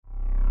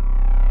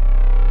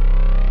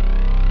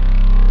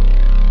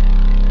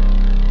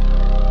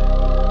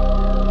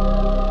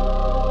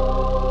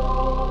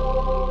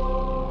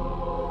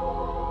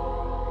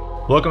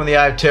Welcome to the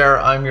Eye of Terror.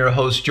 I'm your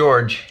host,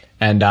 George.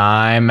 And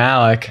I'm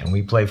Alec. And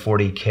we play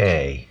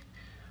 40K.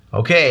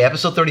 Okay,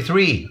 episode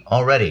 33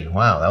 already.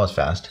 Wow, that was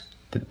fast.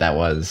 That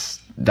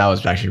was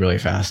actually really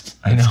fast.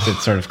 I know.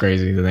 It's sort of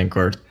crazy to think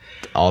we're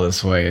all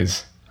this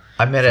ways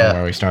from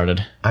where we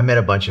started. I met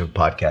a bunch of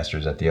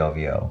podcasters at the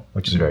LVO,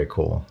 which is very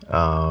cool.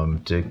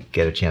 To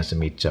get a chance to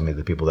meet some of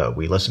the people that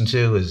we listen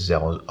to is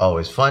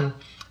always fun.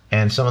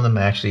 And some of them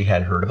actually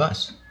had heard of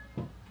us.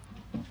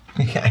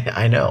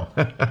 I know.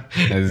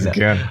 That's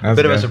good. That's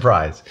Bit of a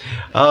surprise.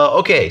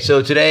 Okay,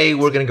 so today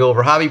we're going to go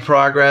over hobby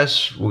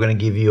progress. We're going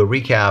to give you a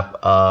recap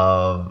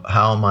of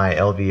how my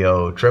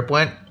LVO trip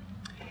went.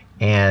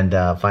 And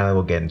finally,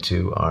 we'll get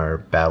into our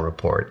battle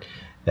report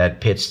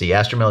that pits the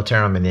Astra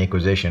Militarum and the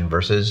Inquisition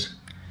versus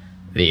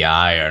the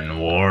Iron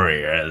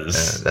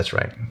Warriors. That's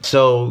right.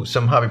 So,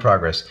 some hobby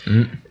progress.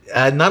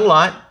 Not a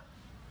lot.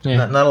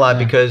 Yeah. Not a lot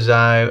because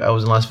I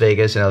was in Las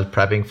Vegas and I was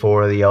prepping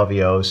for the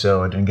LVO,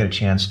 so I didn't get a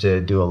chance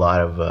to do a lot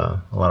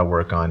of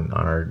work on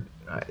our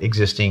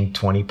existing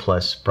 20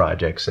 plus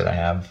projects that I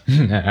have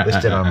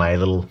listed on my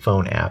little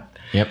phone app.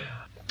 Yep.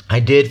 I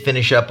did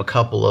finish up a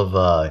couple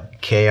of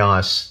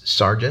Chaos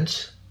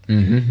Sergeants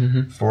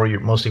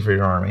mostly for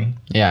your army.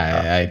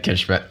 Yeah, I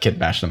kit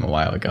bashed them a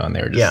while ago and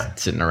they were just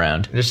sitting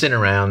around. They're sitting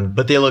around,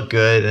 but they look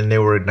good and they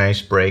were a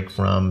nice break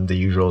from the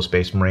usual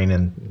Space Marine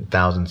and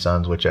Thousand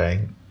Suns, which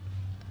I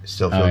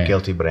still feel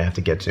guilty, but I have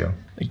to get to.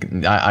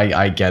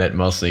 I get it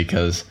mostly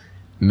because,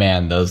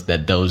 man, those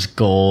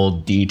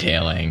gold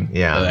detailing.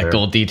 Yeah, that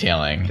gold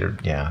detailing.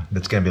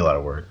 That's gonna be a lot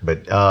of work.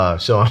 But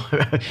so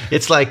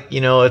it's like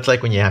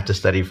when you have to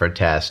study for a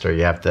test or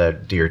you have to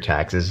do your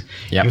taxes.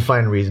 Yep. You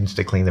find reasons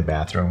to clean the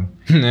bathroom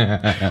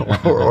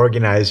or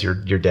organize your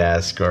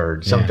desk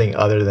or something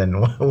other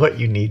than what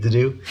you need to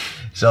do.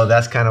 So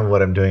that's kind of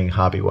what I'm doing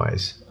hobby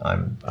wise.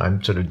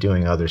 I'm sort of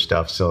doing other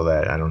stuff so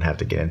that I don't have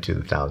to get into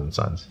the Thousand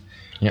Suns.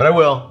 Yep. But I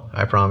will.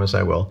 I promise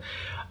I will.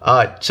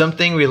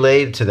 Something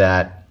related to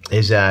that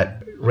is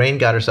that Rain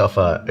got herself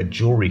a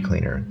jewelry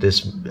cleaner.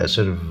 This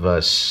sort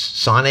of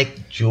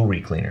sonic jewelry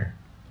cleaner.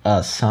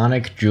 A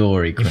sonic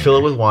jewelry cleaner. You fill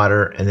it with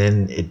water, and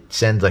then it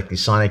sends like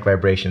these sonic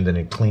vibrations, and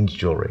it cleans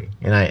jewelry.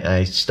 And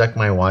I stuck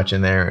my watch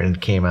in there, and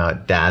it came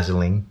out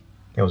dazzling.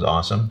 It was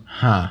awesome.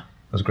 Huh.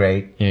 It was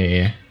great.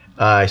 Yeah.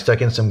 I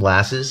stuck in some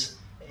glasses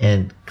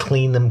and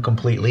cleaned them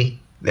completely.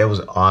 That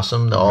was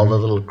awesome. All the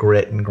little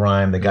grit and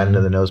grime that got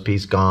into the nose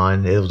piece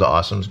gone. It was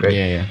awesome. It was great.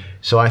 Yeah.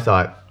 So I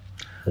thought,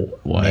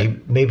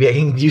 maybe I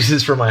can use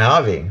this for my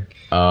hobby.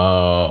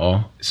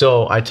 Oh.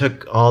 So I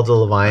took all the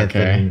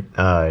Leviathan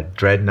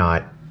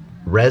Dreadnought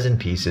resin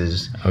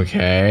pieces.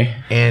 Okay.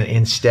 And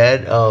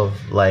instead of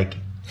like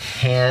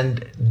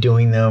hand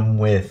doing them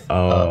with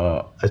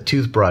a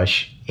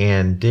toothbrush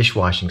and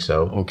dishwashing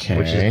soap, which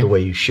is the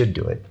way you should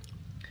do it.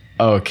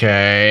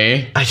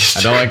 Okay. I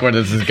don't like where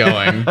this is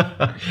going.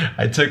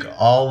 I took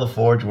all the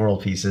Forge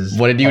World pieces.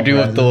 What did you do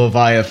with the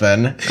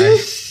Leviathan? I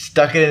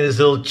stuck it in this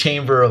little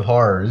chamber of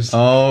horrors.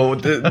 Oh,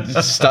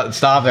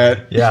 stop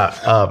it. Yeah.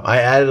 I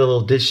added a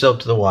little dish soap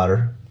to the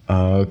water.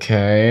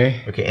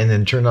 Okay. And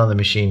then turned on the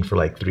machine for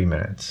like 3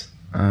 minutes.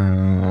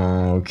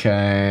 Okay.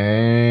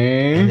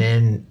 And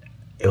then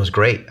it was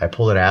great. I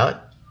pulled it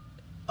out.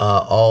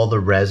 All the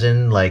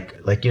resin, like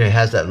it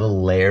has that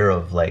little layer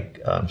of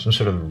some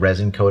sort of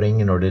resin coating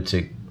in order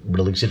to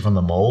release it from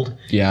the mold.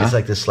 Yeah. It's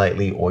like this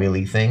slightly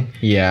oily thing.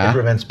 Yeah. It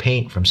prevents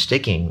paint from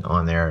sticking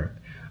on there.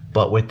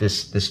 But with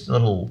this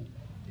little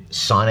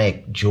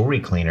sonic jewelry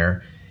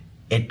cleaner,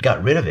 it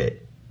got rid of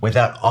it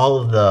without all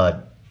of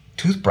the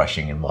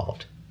toothbrushing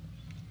involved.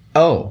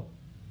 Oh.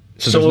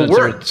 So it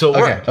worked.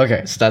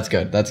 Okay. So that's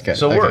good.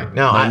 So it worked.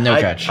 Now, no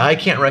catch. I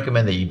can't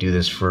recommend that you do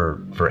this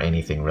for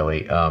anything,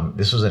 really.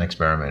 This was an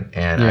experiment,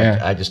 and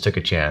I just took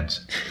a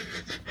chance.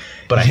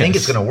 But I think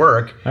it's going to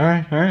work. All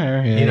right.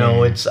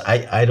 Yeah,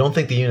 I don't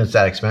think the unit's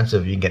that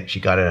expensive.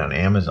 She got it on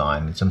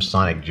Amazon. It's some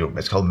sonic jewelry.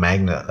 It's called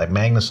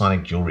Magna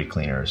Sonic Jewelry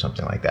Cleaner or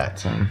something like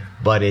that.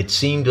 But it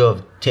seemed to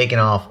have taken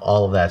off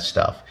all of that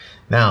stuff.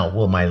 Now,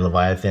 will my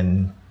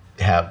Leviathan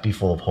be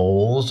full of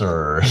holes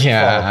or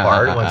fall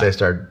apart once I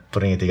start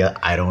putting it together?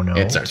 I don't know.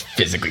 It starts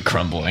physically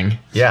crumbling.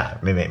 Yeah,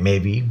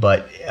 maybe,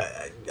 but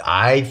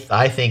I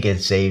think it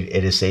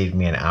has saved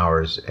me an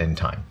hours in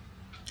time.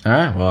 All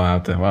right,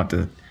 well, we'll have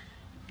to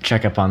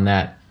check up on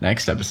that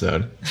next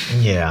episode.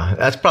 Yeah,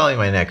 that's probably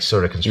my next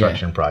sort of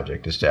construction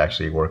project, is to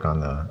actually work on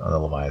the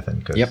Leviathan,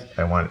 because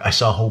I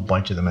saw a whole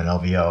bunch of them at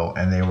LVO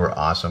and they were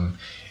awesome.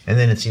 And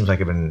then it seems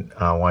like I've been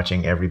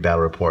watching every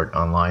battle report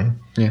online.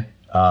 Yeah.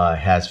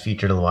 Has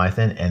featured a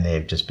Leviathan, and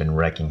they've just been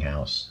wrecking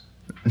house.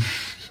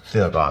 They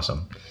look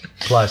awesome.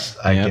 Plus,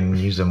 I can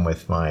use them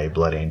with my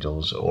Blood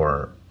Angels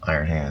or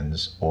Iron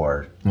Hands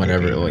or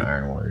whatever,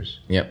 Iron Warriors.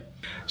 Yep.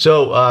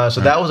 So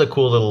that was a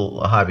cool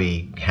little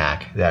hobby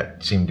hack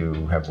that seemed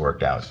to have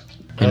worked out.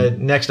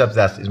 Next up,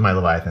 is my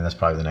Leviathan. That's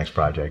probably the next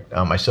project.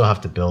 I still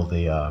have to build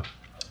the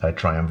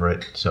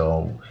triumvirate.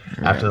 So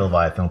after the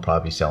Leviathan, will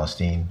probably be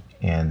Celestine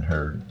and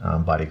her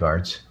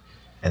bodyguards,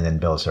 and then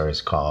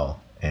Belisarius Call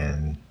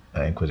and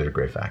Inquisitor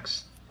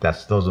Greyfax.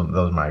 Those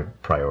are my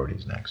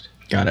priorities next.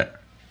 Got it.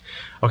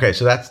 Okay,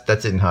 so that's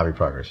it in hobby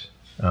progress.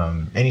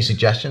 Any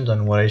suggestions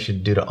on what I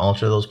should do to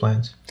alter those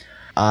plans?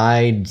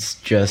 I'd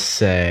just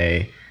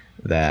say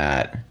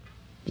that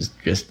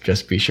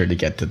just be sure to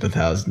get to the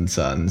 1,000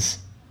 Suns.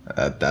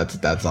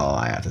 That's all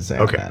I have to say.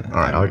 Okay, on that.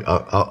 all right.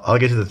 I'll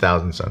get to the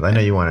 1,000 Suns. I know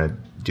you want to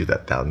do that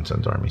 1,000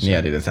 Suns army. So. Yeah,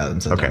 do the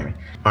 1,000 Suns army.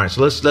 All right,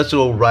 so let's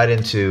go right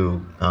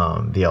into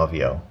the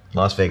LVO,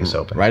 Las Vegas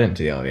Open. Right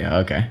into the LVO.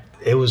 Okay.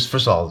 It was,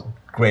 first of all,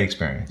 great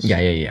experience.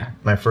 Yeah.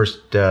 My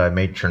first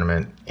major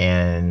tournament,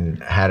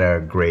 and had a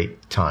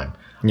great time.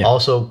 Yeah.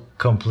 Also,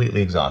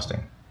 completely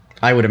exhausting.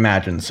 I would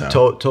imagine so.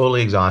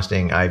 Totally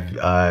exhausting.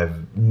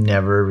 I've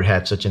never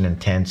had such an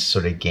intense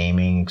sort of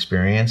gaming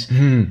experience.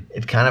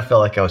 It kind of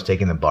felt like I was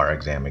taking the bar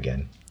exam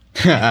again.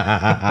 You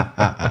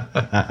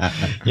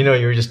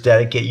were just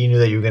dedicated. You knew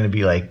that you were going to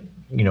be like,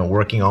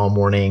 working all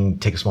morning,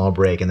 take a small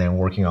break, and then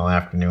working all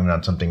afternoon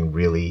on something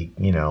really,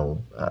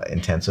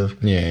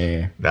 intensive.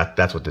 Yeah.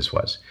 That's what this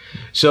was.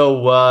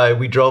 So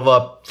we drove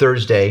up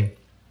Thursday.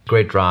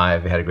 Great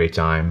drive. Had a great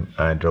time.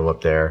 Drove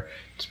up there.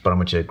 Just bought a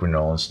bunch of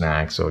granola and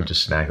snacks. So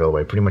just snacked all the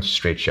way. Pretty much a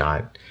straight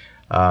shot.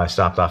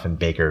 Stopped off in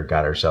Baker.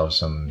 Got ourselves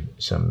some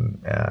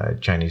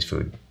Chinese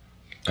food.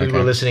 We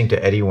were listening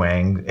to Eddie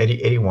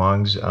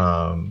Wang's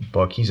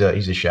book. He's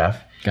a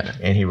chef.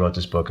 And he wrote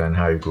this book on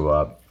how he grew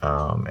up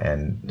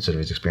and sort of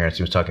his experience.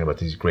 He was talking about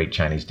these great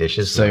Chinese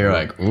dishes. So you're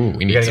like, ooh,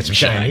 we need to get some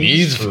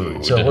Chinese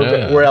food. So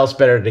where else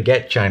better to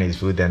get Chinese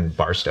food than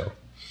Barstow?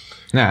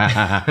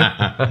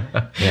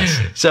 Yes.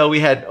 So we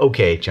had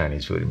okay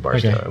Chinese food in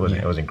Barstow. Okay.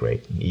 It wasn't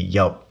great.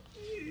 Yelp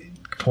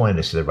pointed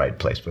us to the right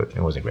place, but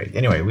it wasn't great.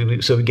 Anyway,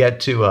 we get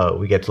to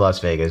Las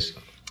Vegas,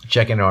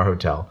 check into our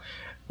hotel,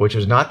 which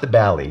was not the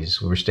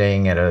Bally's. We were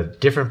staying at a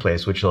different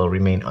place, which will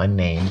remain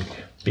unnamed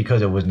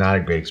because it was not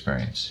a great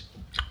experience.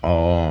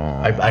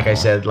 Oh. Like I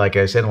said in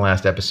the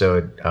last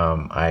episode,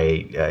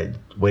 I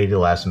waited till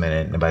the last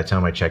minute, and by the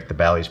time I checked the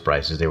Bally's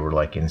prices, they were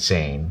like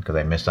insane because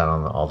I missed out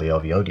on all the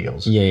LVO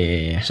deals.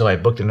 Yeah. So I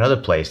booked another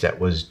place that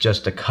was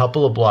just a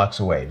couple of blocks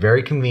away,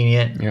 very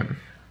convenient. Yep.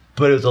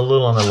 But it was a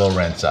little on the low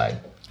rent side.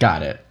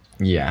 Got it.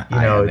 Yeah.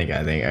 I think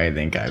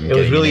I'm. It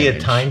was really a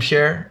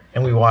timeshare,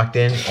 and we walked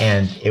in,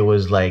 and it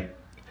was like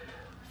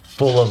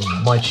full of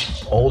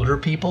much older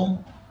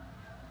people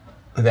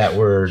that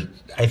were,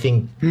 I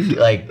think,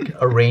 like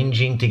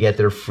arranging to get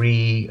their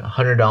free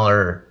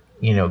 $100,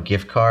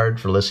 gift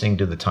card for listening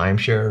to the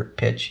timeshare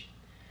pitch.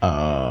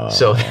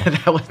 So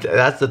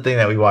that's the thing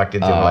that we walked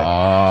into.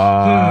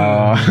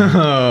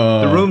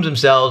 The rooms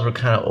themselves were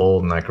kind of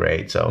old and not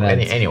great. So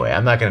anyway,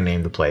 I'm not going to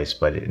name the place,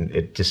 but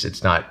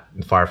it's not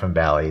far from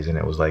Bally's, and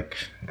it was like,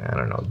 I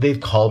don't know.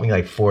 They've called me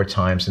like 4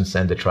 times since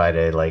then to try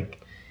to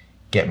like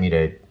get me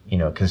to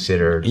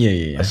consider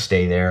a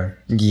stay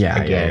there.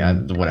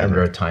 Whatever,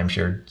 under a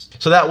timeshare.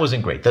 So that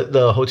wasn't great.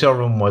 The hotel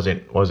room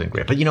wasn't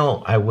great. But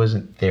I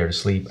wasn't there to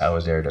sleep. I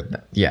was there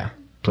to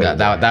play.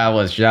 That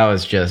was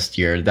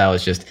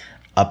just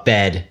a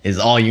bed is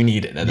all you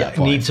needed at that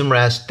point. Need some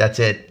rest. That's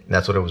it.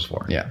 That's what it was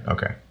for. Yeah.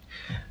 Okay.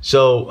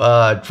 So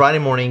Friday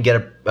morning, get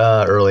up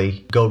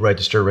early, go right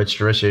to Stir Rich.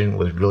 Stir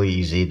was really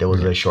easy. There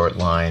was a short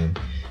line.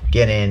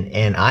 Get in,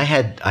 and I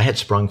had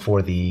sprung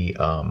for the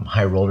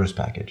high rollers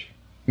package.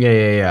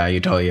 Yeah. You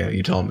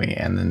told me,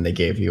 and then they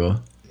gave you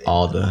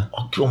all the.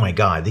 Oh my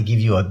God! They give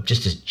you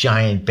just this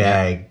giant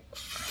bag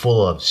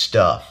full of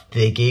stuff.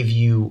 They gave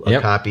you a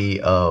copy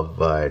of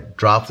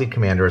Dropfleet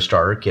Commander, a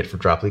starter kit for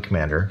Dropfleet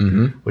Commander,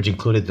 which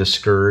included the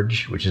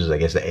Scourge, which is I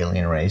guess the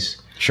alien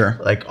race. Sure.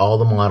 Like all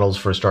the models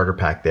for a starter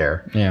pack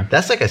there. Yeah.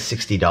 That's like a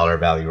 $60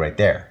 value right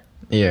there.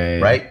 Yeah.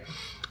 Right.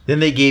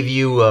 Then they gave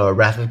you a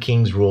Wrath of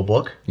Kings rule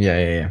book.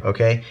 Yeah.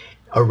 Okay.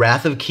 A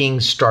Wrath of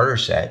Kings starter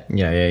set.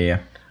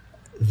 Yeah.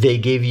 They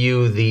gave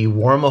you the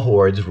War of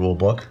Hordes rule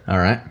book. All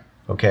right.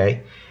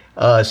 Okay.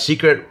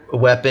 Secret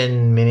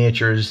weapon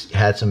miniatures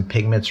had some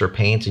pigments or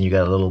paints, and you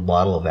got a little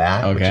bottle of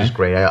that, which is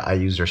great. I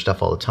use their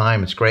stuff all the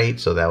time. It's great.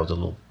 So that was a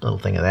little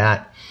thing of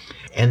that.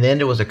 And then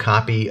there was a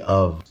copy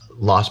of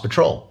Lost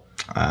Patrol.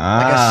 Like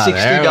a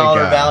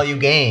 $60 value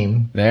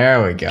game.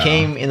 There we go.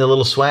 Came in the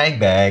little swag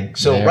bag.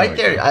 So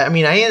there, I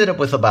ended up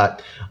with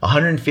about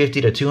 $150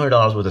 to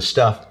 $200 worth of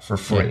stuff for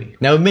free. Yeah.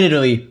 Now,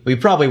 admittedly, we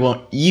probably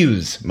won't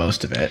use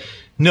most of it.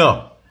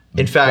 No.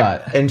 In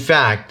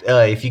fact,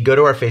 if you go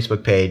to our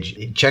Facebook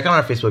page, check on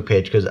our Facebook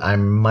page because I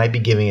might be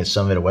giving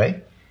some of it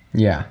away.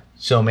 Yeah.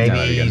 So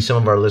maybe some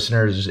of our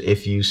listeners,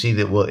 if you see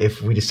that,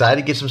 if we decide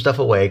to give some stuff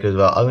away, because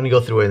I'm going to go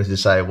through it and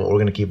decide what we're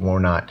going to keep and what we're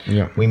not.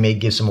 Yeah. We may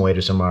give some away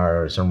to some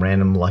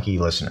random lucky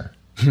listener.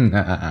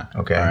 Okay. All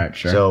right.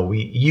 Sure. So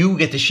you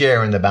get to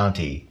share in the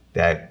bounty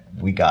that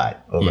we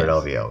got over at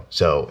LVO.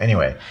 So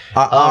anyway,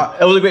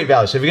 it was a great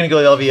value. So if you're going to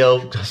go to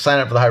LVO, sign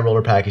up for the high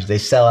roller package. They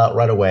sell out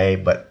right away,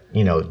 but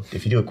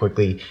if you do it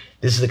quickly,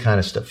 this is the kind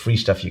of free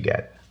stuff you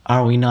get.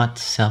 Are we not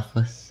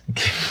selfless?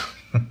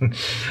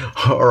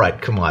 All right,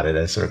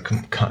 Commodus or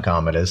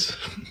Commodus.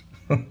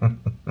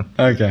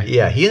 Okay.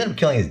 Yeah, he ended up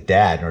killing his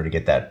dad in order to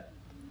get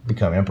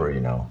become emperor.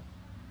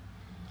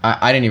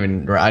 I didn't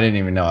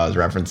even know I was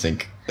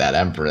referencing that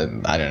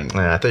emperor.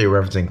 I thought you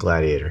were referencing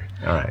Gladiator.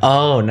 All right.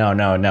 Oh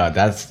no,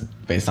 that's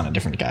based on a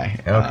different guy.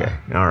 Okay,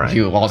 all right.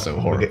 He was also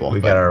horrible. We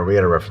got our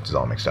references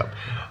all mixed up.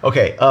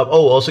 Okay.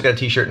 Also got a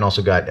T-shirt and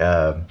also got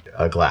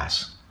a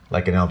glass,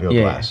 like an LVO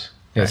glass.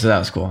 Yeah, so that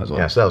was cool as well.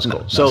 Yeah, so that was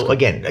cool. So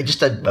again,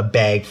 just a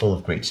bag full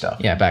of great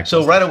stuff. Yeah,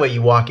 So right away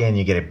you walk in,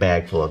 you get a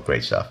bag full of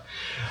great stuff.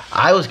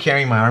 I was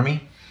carrying my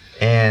army,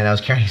 and I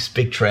was carrying this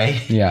big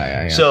tray.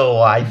 Yeah. So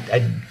I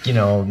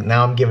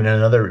now I'm given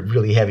another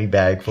really heavy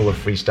bag full of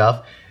free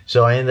stuff.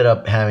 So I ended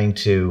up having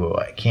to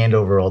hand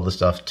over all the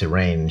stuff to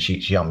Rain, and she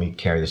helped me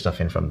carry the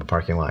stuff in from the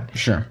parking lot.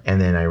 Sure.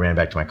 And then I ran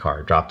back to my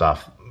car, dropped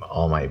off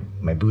all my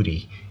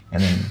booty,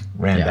 and then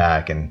ran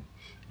back and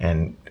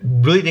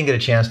really didn't get a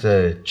chance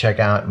to check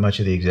out much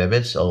of the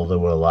exhibits, although there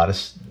were a lot of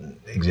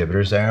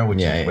exhibitors there,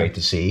 which is great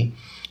to see,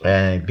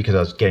 and because I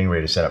was getting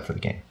ready to set up for the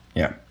game.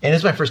 Yeah. And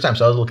it's my first time,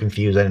 so I was a little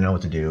confused. I didn't know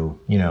what to do.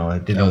 I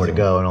didn't know where to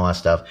go and all that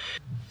stuff.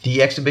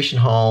 The exhibition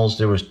halls,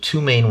 there was 2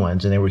 main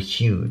ones, and they were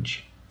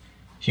huge.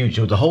 Huge.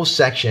 It was the whole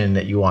section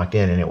that you walked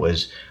in, and it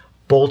was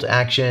bolt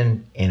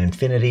action and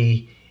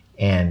Infinity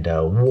and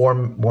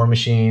war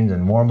machines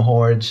and Warm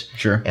Hordes.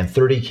 Sure. And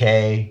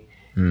 30K.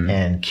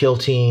 And Kill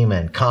Team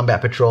and Combat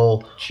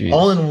Patrol,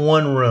 all in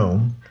one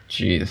room.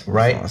 Jeez,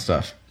 right? That's a lot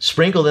of stuff.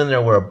 Sprinkled in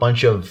there were a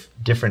bunch of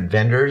different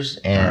vendors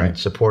and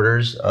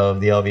supporters of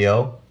the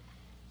LVO.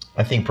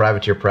 I think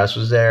Privateer Press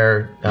was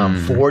there.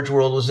 Forge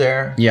World was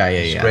there. Yeah.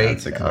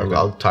 Great.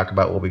 I'll talk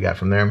about what we got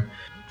from them.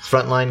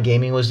 Frontline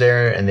Gaming was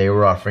there, and they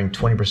were offering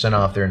 20%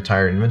 off their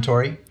entire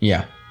inventory.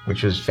 Yeah,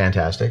 which was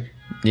fantastic.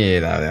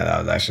 Yeah, that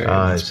was actually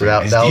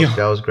that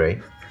was great.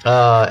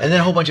 And then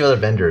a whole bunch of other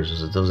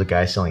vendors. There was a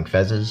guy selling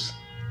fezzes.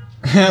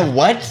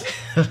 What?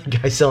 A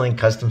guy selling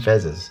custom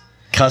fezzes.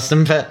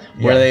 Custom fez?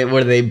 Yeah.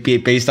 Were they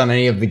based on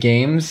any of the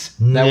games?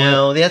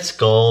 No, they had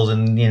skulls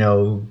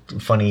and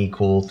funny,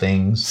 cool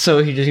things.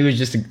 So there was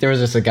just a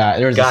guy.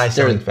 There was a guy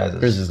selling fezzes.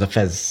 There was just a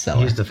fez seller.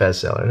 He was the fez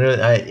seller.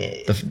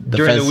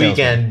 During the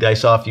weekend, I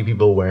saw a few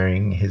people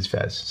wearing his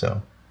fez.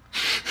 So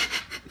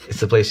it's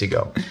the place you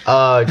go.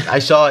 I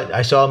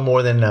saw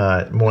more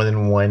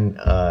than one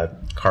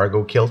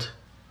cargo kilt.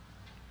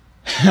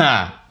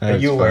 Are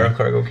you aware of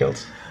cargo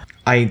kilts?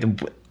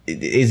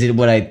 Is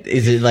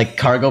it like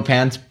cargo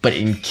pants but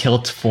in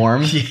kilt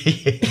form?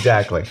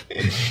 Exactly.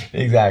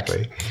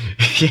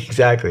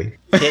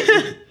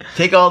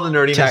 Take all the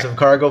nerdiness of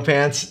cargo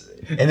pants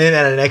and then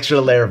add an extra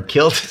layer of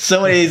kilt.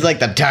 So it is like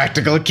the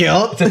tactical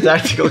kilt. It's a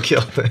tactical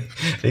kilt.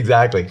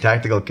 Exactly,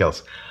 tactical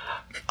kilts.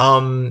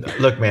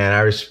 Look, man,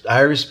 I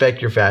respect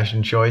your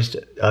fashion choice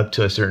up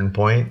to a certain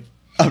point.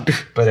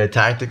 But a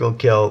tactical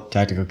kilt.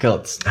 Tactical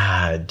kilts.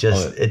 It's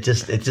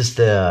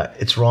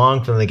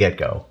wrong from the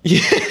get-go.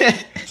 Yeah.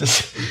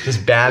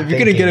 Just bad.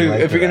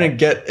 If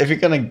you're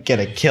gonna get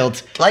a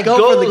kilt, like go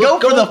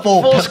for the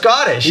full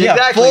Scottish. Yeah,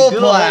 exactly. Full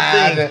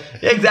plaid.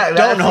 Exactly.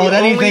 Don't hold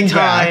anything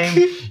back.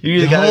 You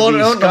either gotta be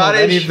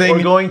Scottish or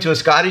going to a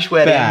Scottish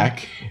wedding.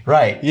 Back.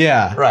 Right.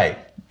 Yeah. Right.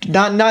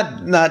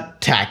 Not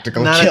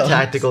tactical. Not kilts. a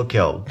tactical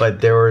kilt,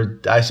 but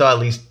I saw at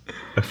least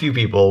a few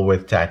people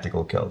with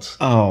tactical kilts.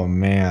 Oh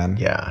man.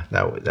 Yeah,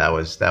 that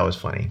was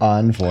funny.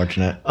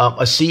 Unfortunate.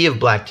 A sea of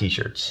black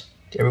T-shirts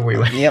everywhere you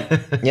went.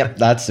 Yep.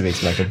 That's to be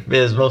expected.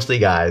 It was mostly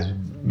guys,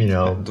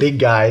 big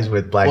guys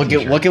with black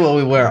T-shirts. Look at what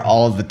we wear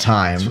all the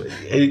time.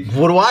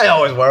 What do I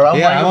always wear? I'm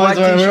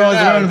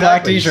wearing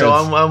black T-shirts. So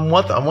I'm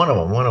one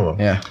of them.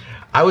 Yeah.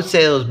 I would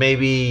say it was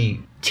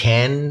maybe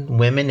 10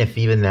 women, if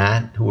even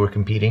that, who were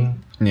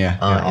competing.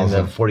 Yeah, in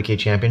the 40K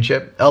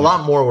championship. A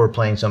lot more were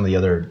playing some of the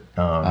other,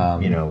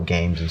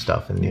 games and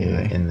stuff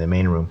in the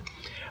main room.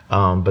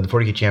 But the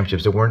 40K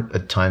championships, there weren't a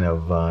ton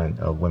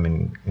of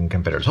women and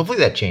competitors. Hopefully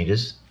that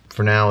changes.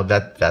 For now,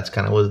 that's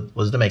kind of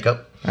was the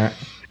makeup. All right.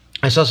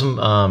 I saw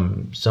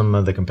some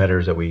of the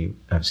competitors that we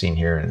have seen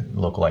here in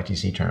local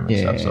ITC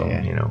tournaments and stuff.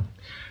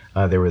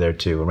 So they were there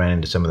too. I ran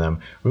into some of them.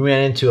 We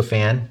ran into a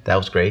fan. That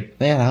was great.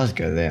 Yeah, that was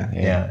good.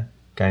 Yeah.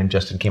 Guy named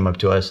Justin came up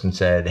to us and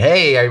said,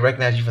 "Hey, I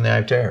recognize you from the Eye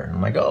of Terror." I'm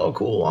like, "Oh,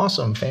 cool,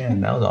 awesome, fan.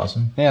 That was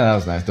awesome." Yeah, that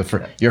was nice.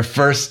 Your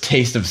first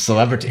taste of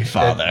celebrity,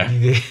 father.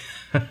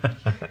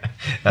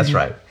 That's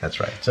right.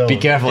 So be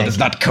careful, it does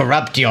not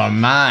corrupt your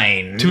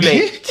mind. Too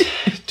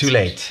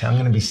late. I'm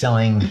going to be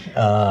selling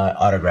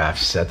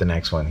autographs at the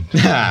next one.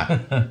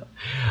 Said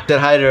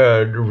hi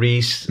to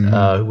Reese,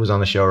 who was on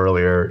the show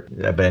earlier,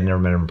 but I never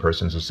met him in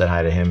person. So said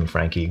hi to him and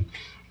Frankie.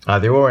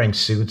 They were wearing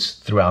suits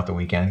throughout the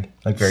weekend,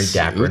 like very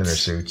dapper in their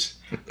suits.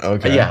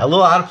 Okay. Yeah, a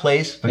little out of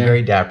place, but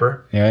very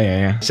dapper.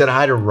 Yeah. Said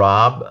hi to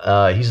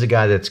Rob. He's the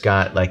guy that's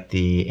got like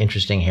the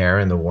interesting hair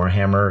in the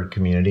Warhammer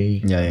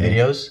community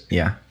videos.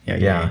 Yeah.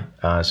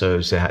 So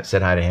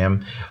said hi to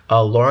him.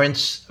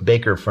 Lawrence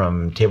Baker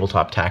from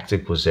Tabletop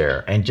Tactic was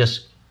there and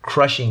just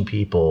crushing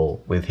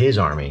people with his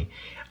army.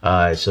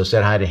 So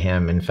said hi to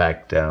him. In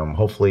fact,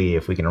 hopefully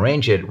if we can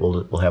arrange it,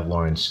 we'll have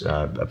Lawrence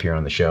appear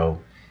on the show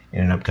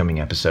in an upcoming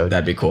episode.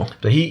 That'd be cool.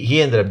 But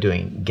he ended up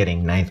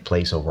getting 9th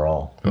place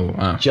overall. Oh,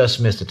 wow.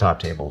 Just missed the top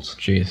tables.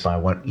 Jeez. By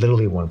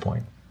literally 1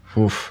 point.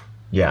 Oof.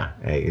 Yeah,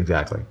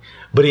 exactly.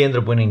 But he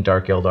ended up winning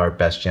Dark Eldar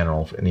Best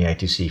General in the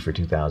ITC for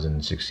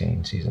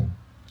 2016 season,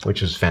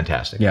 which was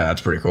fantastic. Yeah,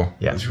 that's pretty cool.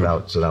 Yeah,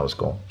 so that was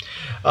cool.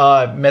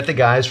 Met the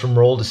guys from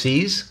Roll to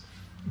Seas.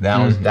 That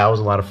was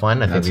a lot of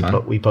fun. I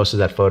think we posted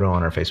that photo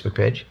on our Facebook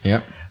page.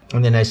 Yep.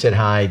 And then I said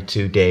hi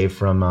to Dave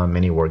from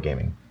Mini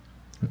Wargaming.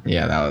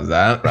 Yeah, that was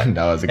that. Right.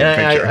 That was a good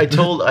and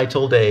picture. I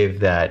told Dave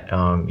that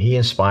he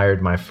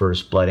inspired my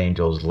first Blood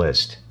Angels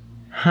list.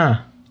 Huh.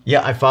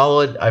 Yeah, I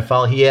followed.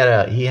 He had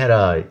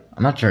a.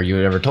 I'm not sure you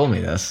had ever told me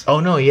this. Oh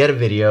no, he had a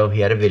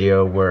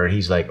video where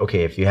he's like,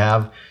 okay, if you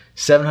have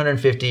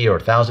 750 or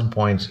 1,000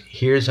 points,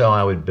 here's how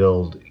I would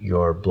build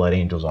your Blood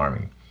Angels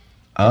army.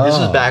 Oh. This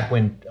was back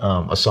when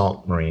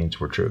assault marines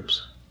were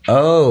troops.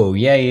 Oh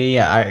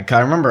yeah. I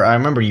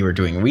remember you were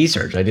doing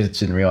research. I just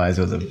didn't realize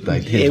it was his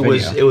video.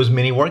 It was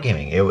Mini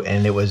Wargaming,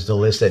 and it was the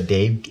list that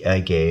Dave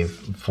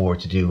gave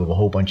to do a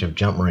whole bunch of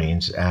jump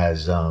marines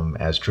as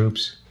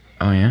troops.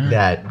 Oh yeah.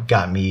 That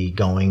got me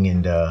going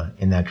in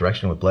that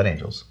direction with Blood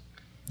Angels.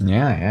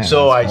 Yeah.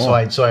 So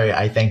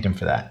I thanked him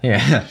for that.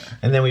 Yeah.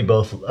 And then we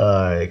both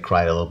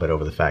cried a little bit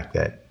over the fact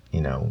that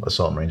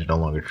assault marines are no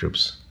longer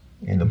troops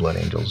in the Blood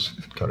Angels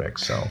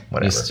Codex. So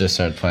whatever. He just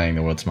started playing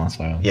the World's Smallest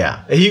File.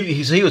 Yeah.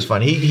 He was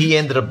fun. He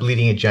ended up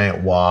leading a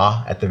giant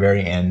wah at the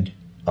very end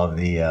of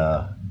the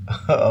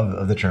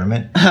of the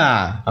tournament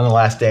on the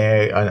last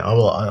day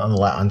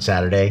on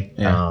Saturday.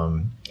 Yeah.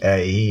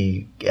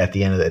 He at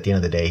the end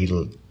of the day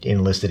he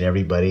enlisted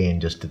everybody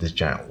and just did this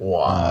giant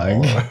wow.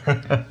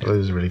 It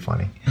was really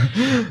funny.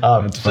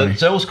 That's funny.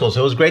 So it was cool.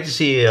 So it was great to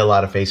see a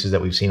lot of faces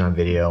that we've seen on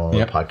video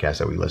and the podcast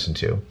that we listened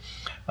to.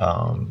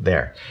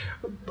 There,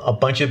 a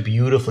bunch of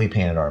beautifully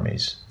painted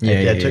armies.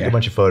 I took a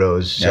bunch of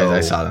photos. So,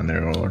 I saw them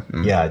there.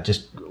 Yeah,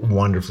 just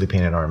wonderfully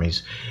painted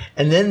armies.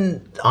 And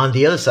then on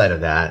the other side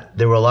of that,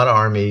 there were a lot of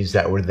armies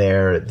that were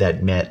there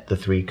that met the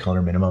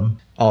 3-color minimum.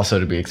 Also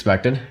to be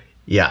expected.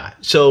 Yeah.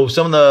 So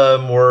some of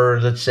the more,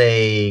 let's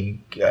say,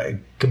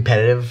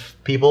 competitive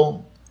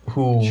people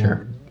who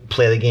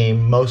play the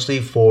game mostly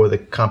for the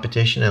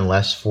competition and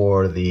less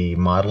for the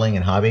modeling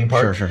and hobbying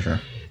part. Sure.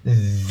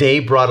 They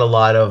brought a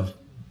lot of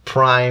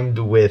primed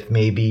with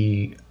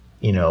maybe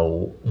 1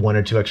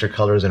 or 2 extra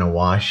colors in a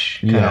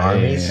wash kind of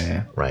armies.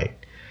 Yeah. Right.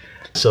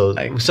 So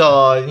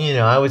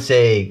I would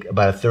say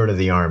about a third of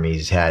the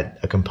armies had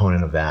a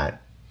component of that.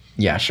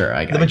 Yeah,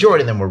 sure. The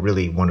majority of them were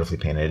really wonderfully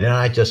painted, and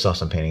I just saw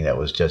some painting that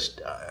was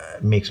just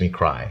makes me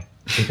cry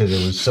because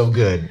it was so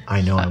good.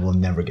 I know I will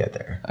never get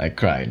there. I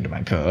cry into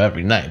my pillow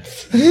every night.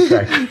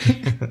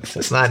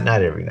 It's not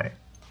every night.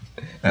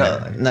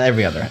 Not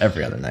every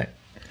other night.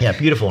 Yeah,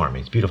 beautiful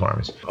armies.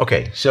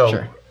 Okay,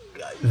 so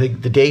the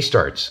day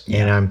starts,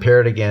 and I'm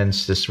paired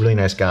against this really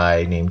nice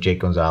guy named Jake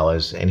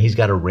Gonzalez, and he's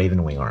got a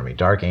Ravenwing army,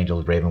 Dark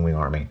Angels Ravenwing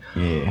army.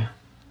 Yeah.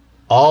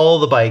 All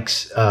the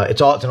bikes,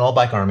 it's an all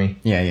bike army.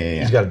 Yeah.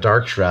 He's got a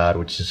Dark Shroud,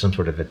 which is some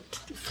sort of a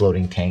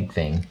floating tank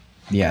thing.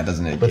 Yeah,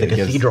 doesn't it? With a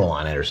cathedral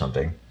on it or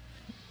something.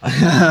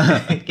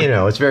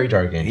 It's very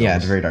Dark Angels. Yeah,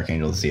 it's very Dark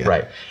Angels. Yeah.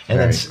 Right. And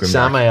then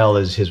Samael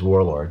is his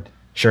warlord.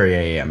 Sure,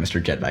 yeah,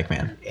 Mr. Jetbike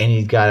Man. And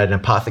he's got an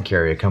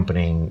apothecary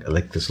accompanying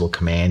like this little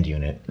command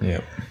unit.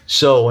 Yeah.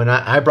 So when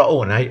I brought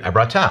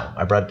Tau.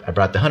 I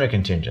brought the hunter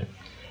contingent.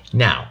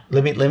 Now,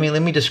 let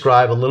me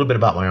describe a little bit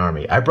about my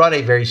army. I brought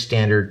a very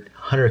standard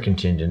hunter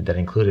contingent that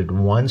included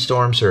 1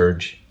 Storm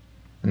Surge,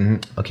 1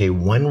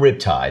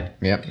 Riptide.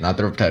 Yep, not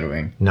the Riptide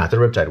Wing. Not the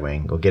Riptide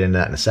Wing. We'll get into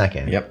that in a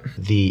second. Yep.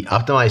 The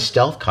optimized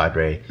stealth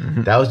cadre.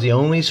 That was the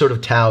only sort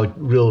of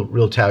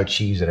real Tau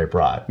cheese that I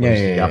brought. Was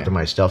the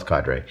optimized stealth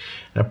cadre.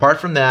 And apart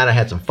from that, I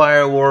had some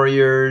fire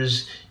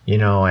warriors.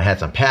 I had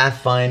some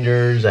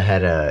pathfinders. I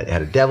had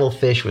a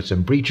devilfish with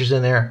some breachers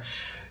in there.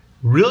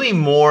 Really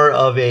more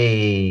of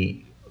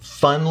a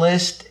fun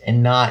list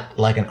and not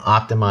like an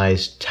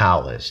optimized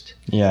Tau list.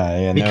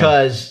 Yeah.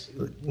 Because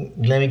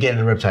let me get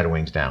into the Riptide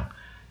Wings now.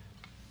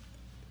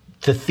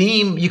 The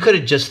theme, you could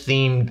have just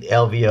themed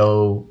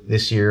LVO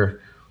this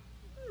year,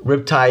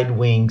 Riptide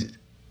Wings,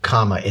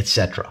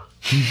 etc.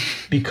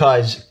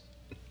 Because,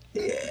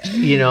 I'm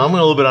going a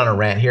little bit on a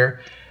rant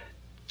here.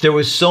 There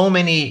was so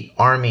many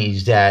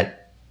armies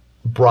that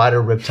brought a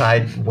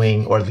Riptide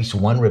Wing, or at least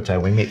 1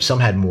 Riptide Wing. Maybe some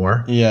had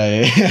more.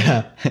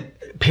 Yeah.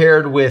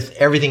 Paired with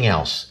everything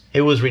else.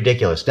 It was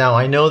ridiculous. Now,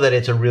 I know that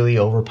it's a really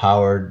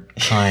overpowered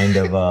kind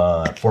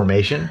of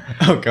formation.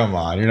 Oh, come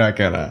on. You're not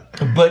going to...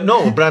 But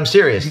I'm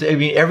serious. I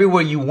mean,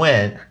 everywhere you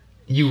went,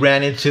 you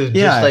ran into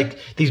just like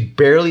these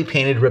barely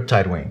painted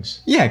Riptide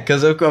Wings. Yeah,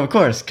 because of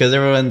course. Because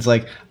everyone's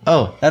like,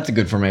 oh, that's a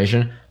good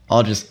formation.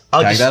 I'll just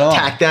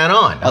tack that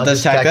on. I'll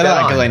just tack that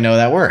on because I know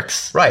that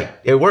works. Right.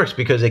 It works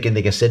because they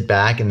can sit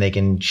back and they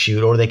can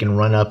shoot, or they can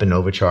run up and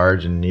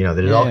overcharge. And,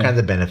 there's all kinds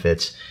of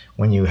benefits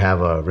when you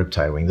have a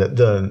Riptide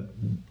Wing.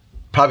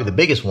 Probably the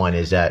biggest one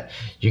is that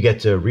you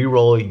get to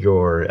re-roll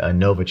your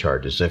Nova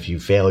charges. So if you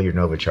fail your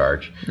Nova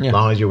charge, as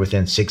long as you're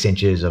within 6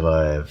 inches of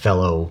a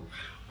fellow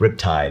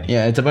Riptide.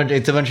 Yeah, it's a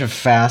bunch of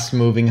fast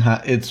moving.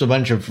 It's a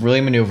bunch of really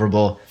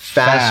maneuverable,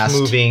 fast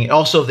moving.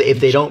 Also, if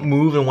they don't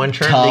move in one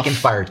turn, tough, they can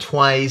fire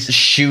twice.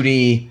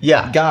 Shooty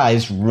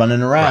guys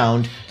running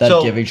around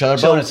that give each other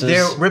bonuses.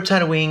 Their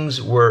Riptide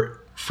wings were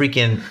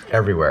freaking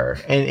everywhere,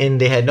 and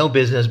they had no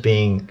business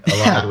being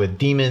allied with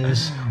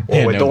demons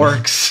or with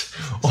orcs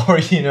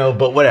or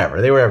but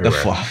whatever, they were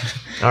everywhere.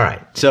 All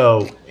right.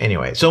 So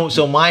anyway,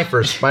 so my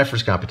first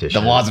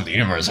competition. The laws of the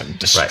universe are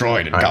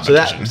destroyed in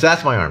competition. So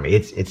that's my army.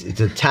 It's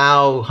a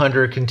Tau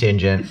hunter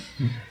contingent,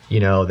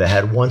 that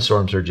had one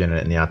storm surge in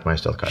it and the optimized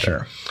stealth cutter.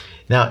 Sure.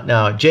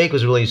 Now Jake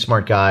was a really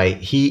smart guy.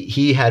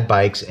 He had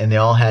bikes and they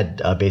all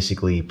had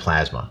basically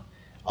plasma.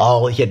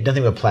 He had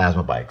nothing but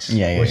plasma bikes.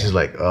 Which is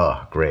like,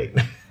 oh, great.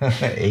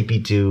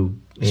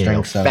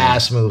 AP2,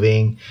 fast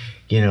moving,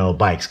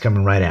 bikes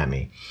coming right at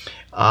me.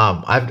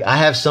 I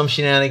have some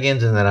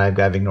shenanigans in that I've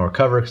got to ignore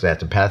cover because I had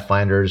some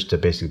pathfinders to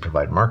basically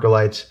provide marker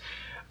lights.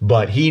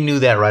 But he knew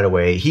that right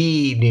away.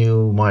 He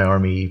knew my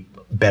army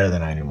better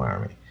than I knew my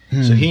army.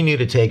 So he knew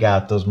to take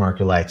out those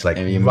marker lights right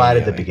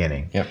at the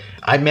beginning. Yep.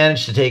 I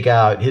managed to take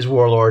out his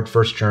warlord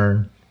first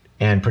turn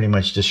and pretty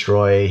much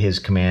destroy his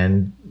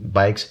command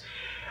bikes.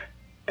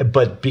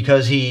 But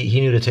because he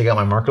knew to take out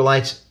my marker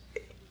lights,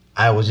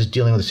 I was just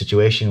dealing with a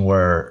situation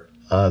where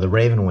the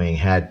Raven Wing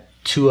had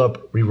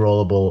 2-up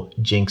rerollable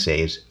jinx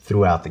saves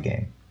throughout the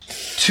game.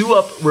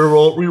 2-up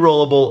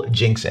rerollable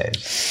jinx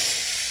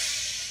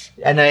saves.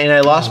 And I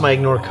lost my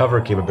ignore cover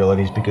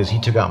capabilities because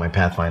he took out my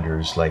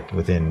pathfinders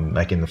in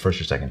the first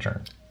or second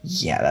turn.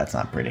 Yeah, that's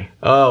not pretty.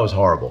 Oh, it was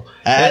horrible.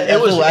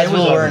 As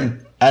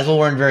we'll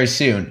learn very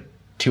soon,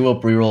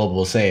 2-up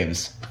rerollable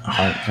saves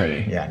aren't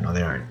pretty. Yeah, no,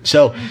 they aren't.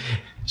 So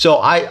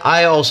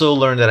I also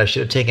learned that I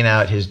should have taken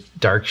out his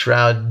Dark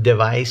Shroud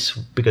device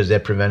because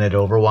that prevented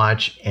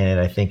Overwatch,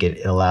 and I think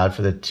it allowed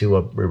for the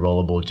 2-up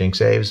rerollable jinx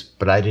saves,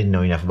 but I didn't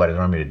know enough about his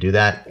army to do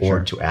that or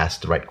to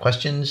ask the right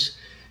questions.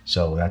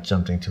 So that's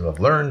something to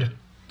have learned.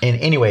 And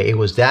anyway, it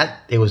was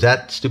that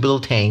stupid little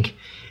tank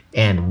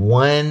and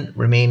one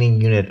remaining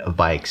unit of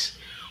bikes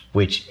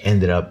which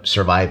ended up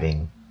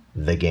surviving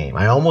the game.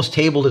 I almost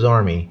tabled his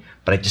army,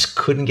 but I just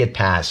couldn't get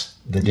past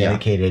the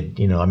dedicated,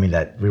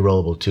 that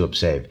rerollable 2-up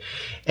save.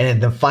 And in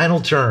the final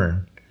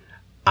turn,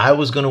 I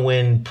was going to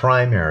win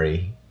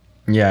primary.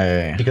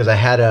 Yeah. Because I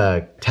had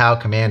a Tau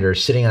commander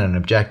sitting on an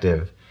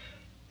objective,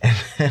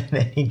 and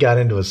then he got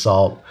into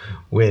assault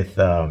with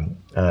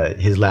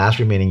his last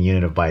remaining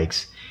unit of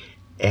bikes,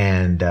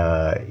 and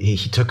he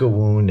took a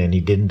wound, and he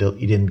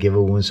didn't give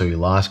a wound, so he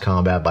lost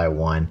combat by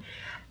 1.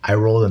 I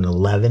rolled an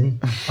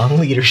 11 on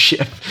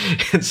leadership,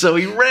 and so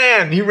he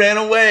ran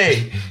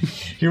away.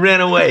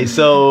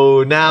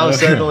 So now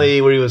suddenly,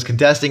 where he was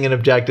contesting an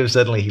objective,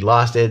 suddenly he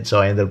lost it. So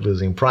I ended up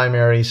losing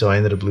primary. So I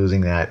ended up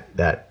losing that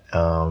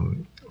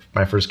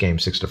my first game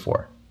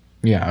 6-4.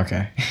 Yeah.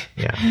 Okay.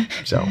 Yeah.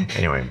 So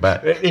anyway,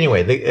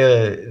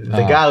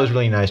 the guy was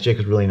really nice. Jake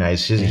was really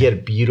nice. He had a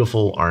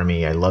beautiful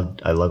army. I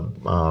loved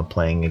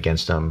playing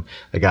against him.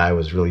 The guy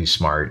was really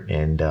smart,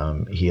 and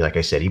he, like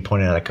I said, he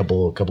pointed out a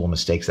couple of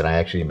mistakes that I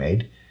actually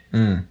made.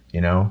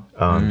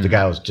 The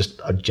guy was just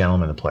a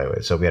gentleman to play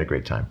with, so we had a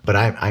great time. But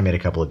I made a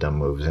couple of dumb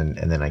moves, and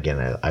then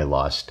again I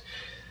lost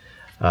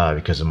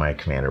because of my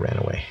commander ran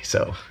away.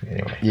 So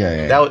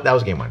anyway, that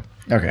was game 1.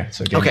 Okay,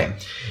 so game 1.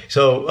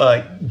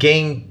 So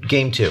game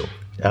 2.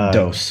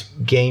 Dose.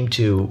 Game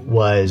 2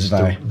 was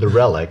the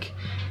Relic,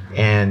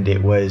 and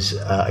it was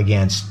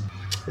against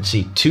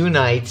 2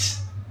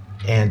 Knights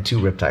and 2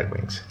 Riptide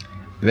Wings.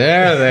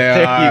 There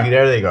they are.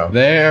 There they go.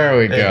 There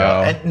we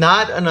go. And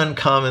not an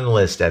uncommon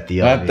list at the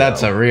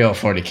that's a real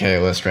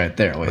 40K list right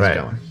there. Right.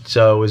 Going.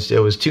 So it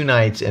was 2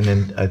 Knights and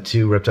then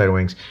 2 Riptide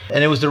Wings,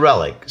 and it was the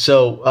Relic.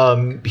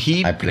 So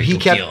he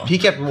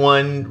kept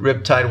one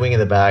Riptide Wing in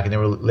the back, and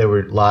they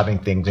were lobbing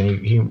things, and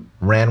he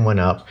ran one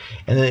up,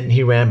 and then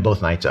he ran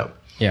both Knights up.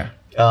 Yeah.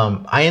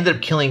 I ended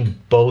up killing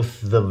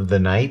both the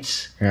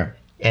Knights. Yeah.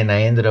 And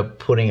I ended up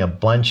putting a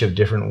bunch of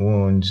different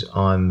wounds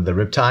on the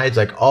Riptides.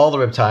 Like all the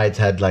Riptides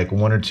had like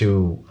 1 or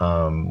 2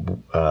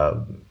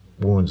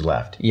 wounds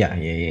left.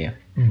 Yeah.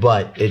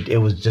 But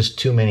it was just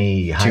too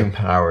many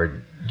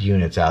high-powered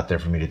units out there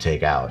for me to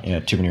take out.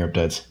 Yeah, too many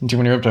Riptides. Too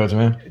many Riptides,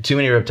 man. Too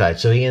many Riptides.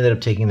 So he ended up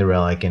taking the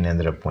Relic and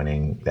ended up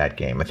winning that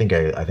game. I think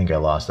I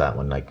lost that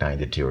one like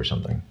 9-2 or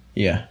something.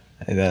 Yeah.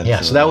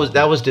 So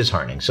that was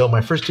disheartening. So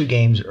my first 2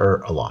 games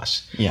are a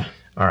loss. Yeah.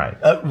 All right.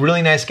 A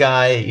really nice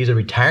guy. He's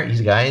a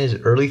guy in his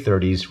early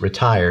 30s,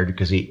 retired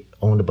because he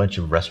owned a bunch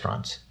of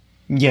restaurants.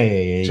 Yeah.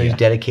 So he's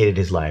dedicated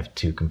his life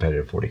to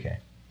competitive 40K.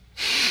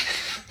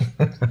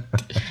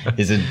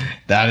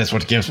 That is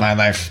what gives my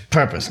life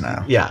purpose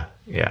now. Yeah.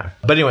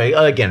 But anyway,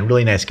 again,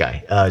 really nice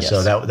guy. Yes.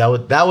 So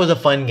that was a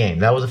fun game.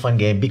 That was a fun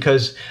game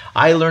because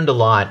I learned a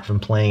lot from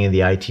playing in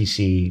the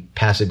ITC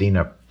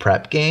Pasadena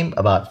prep game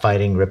about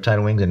fighting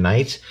Riptide Wings and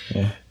Knights.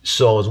 Yeah.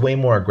 So I was way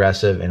more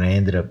aggressive, and I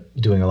ended up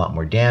doing a lot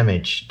more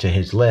damage to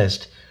his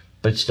list,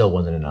 but it still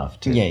wasn't enough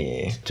to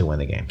win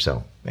the game.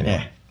 So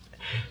anyway.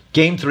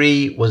 Game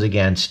 3 was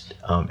against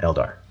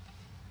Eldar.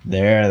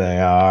 There they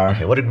are.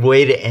 Okay, what a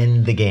way to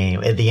end the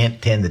game, to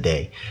end the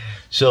day.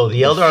 So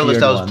the Eldar list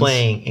feared I was ones.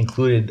 playing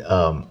included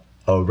a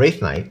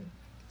Wraith Knight,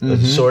 a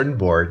sword and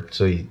board.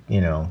 So he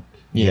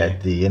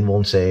had the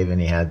invuln save and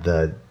he had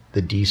the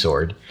D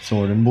sword.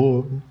 Sword and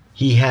board.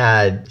 He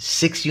had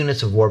 6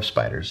 units of warp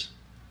spiders.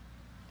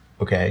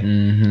 Okay,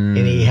 Mm-hmm.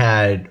 and he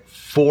had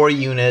 4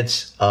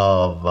 units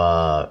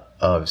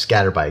of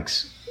scatter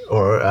bikes,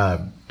 or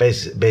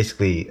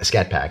basically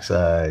scat packs,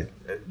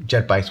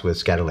 jet bikes with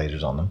scatter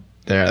lasers on them.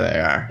 There they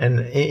are. And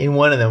in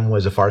one of them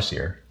was a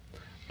Farseer.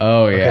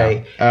 Oh yeah.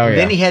 Okay. Oh And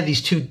yeah. then he had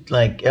these 2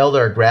 like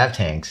Eldar grav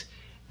tanks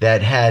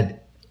that had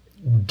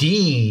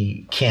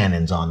D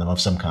cannons on them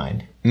of some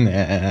kind.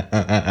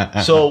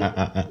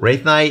 So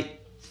Wraith Knight,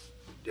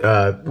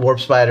 warp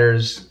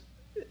spiders,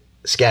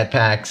 scat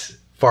packs,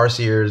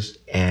 Farseers,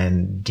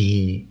 and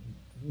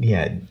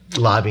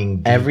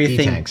lobbing D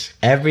tanks.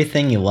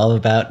 Everything you love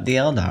about the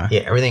Eldar.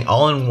 Yeah, everything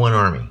all in one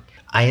army.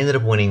 I ended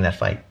up winning that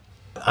fight.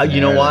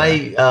 You know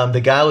why?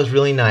 The guy was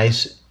really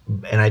nice,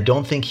 and I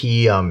don't think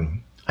he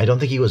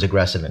was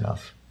aggressive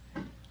enough.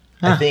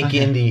 I think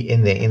in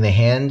the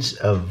hands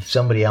of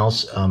somebody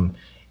else,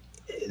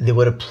 they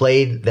would have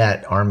played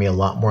that army a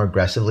lot more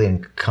aggressively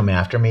and come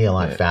after me a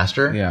lot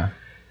faster. Yeah.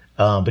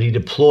 But he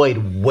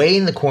deployed way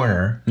in the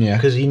corner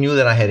because he knew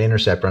that I had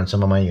intercept on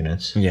some of my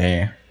units.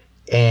 Yeah.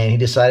 And he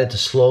decided to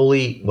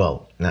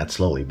not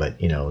slowly,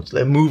 but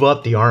move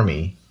up the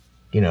army.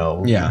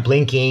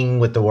 Blinking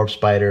with the warp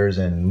spiders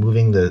and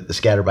moving the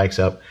scatter bikes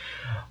up.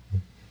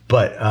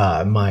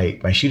 But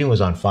my shooting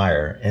was on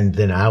fire, and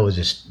then I was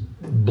just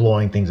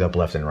blowing things up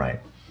left and right.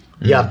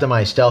 He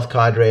optimized stealth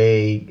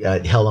cadre,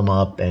 held him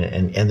up,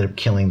 and ended up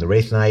killing the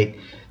Wraith Knight.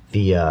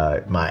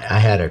 I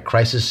had a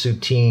crisis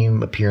suit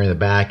team appear in the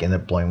back,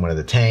 ended up blowing one of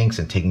the tanks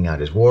and taking out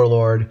his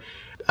warlord.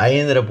 I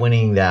ended up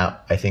winning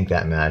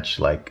that match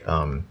like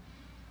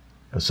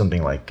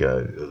something like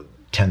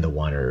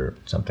 10-1 or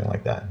something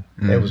like that.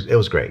 It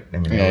was great. I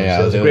mean,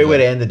 it was a great way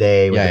to end the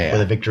day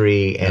with a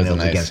victory, and it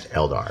was against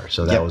Eldar.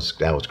 So that was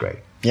great.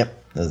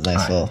 Yep, that was a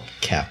nice little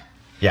cap.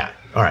 Yeah.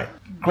 All right.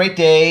 Great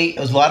day. It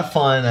was a lot of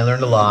fun. I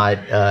learned a lot.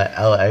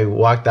 I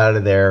walked out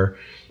of there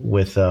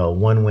with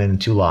 1 win,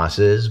 2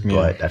 losses,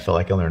 but I felt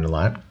like I learned a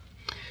lot.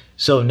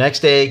 So next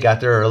day,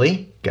 got there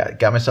early,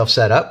 got myself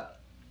set up,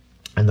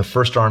 and the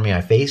first army I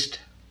faced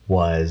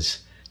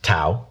was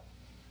Tau.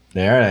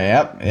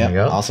 Yep. There you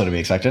go. Also to be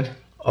expected.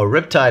 A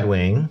Riptide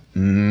wing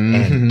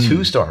and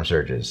 2 Storm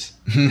Surges.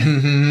 See,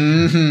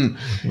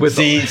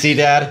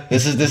 Dad,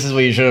 this is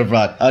what you should have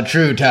brought. A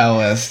true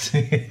Taoist.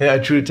 A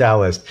true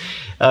Taoist.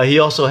 He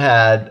also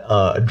had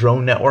a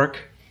drone network,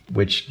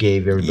 which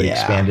gave everybody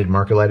expanded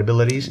marker light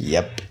abilities.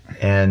 Yep.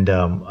 And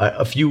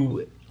a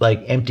few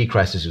like empty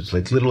crisis suits,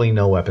 like literally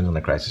no weapons on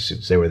the crisis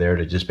suits. They were there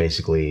to just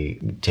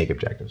basically take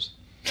objectives.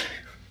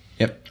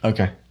 Yep.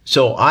 Okay.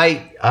 So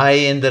I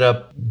ended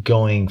up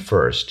going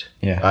first.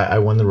 Yeah. I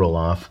won the roll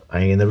off.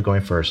 I ended up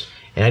going first,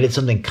 and I did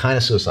something kind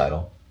of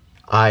suicidal.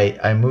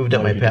 I moved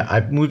up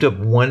I moved up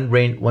one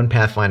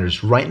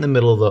Pathfinder's right in the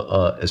middle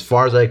of the as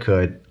far as I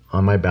could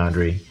on my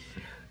boundary,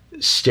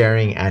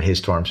 staring at his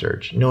Storm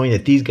Surge, knowing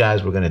that these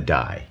guys were going to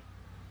die.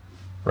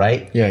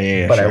 Right?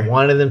 Yeah. But sure. I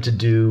wanted them to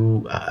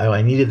do.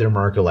 I needed their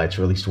marker lights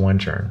for at least 1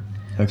 turn.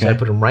 Okay. So I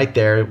put them right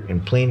there in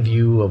plain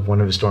view of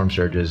one of his Storm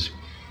Surges.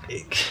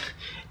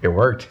 It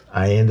worked.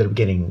 I ended up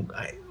getting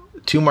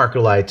 2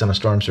 marker lights on a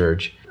Storm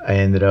Surge. I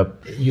ended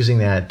up using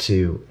that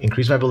to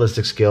increase my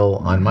ballistic skill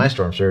on my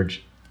Storm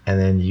Surge, and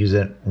then use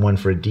one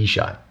for a D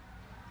shot.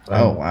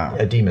 Oh wow.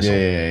 A D missile.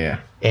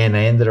 Yeah. And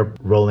I ended up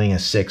rolling a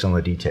 6 on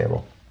the D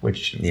table,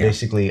 which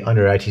basically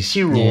under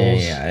ITC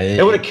rules,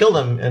 it would have killed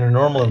him in a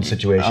normal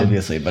situation.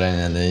 Obviously, but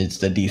then it's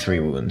the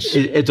D3 wounds.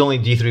 It's only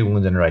D3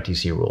 wounds under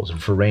ITC rules. And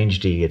for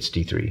range D, it's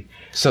D3.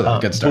 So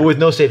good start. But with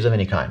no saves of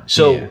any kind.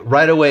 So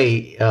right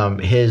away,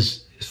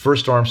 his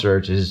first Storm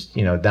Surge is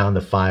down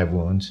to 5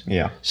 wounds.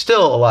 Yeah.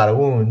 Still a lot of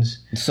wounds.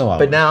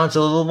 But now it's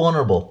a little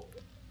vulnerable.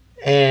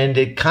 And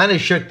it kind of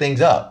shook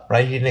things up,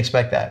 right? He didn't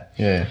expect that.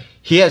 Yeah.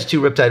 He has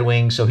 2 Riptide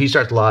wings, so he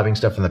starts lobbing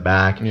stuff in the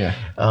back. Yeah.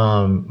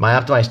 My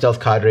optimized stealth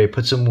cadre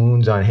put some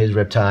wounds on his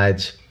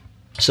Riptides,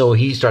 so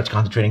he starts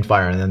concentrating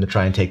fire on them to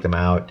try and take them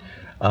out.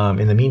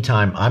 In the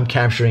meantime, I'm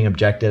capturing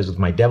objectives with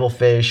my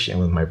Devilfish and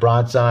with my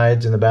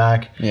broadsides in the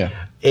back. Yeah.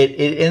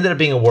 It ended up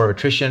being a war of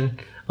attrition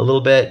a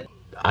little bit.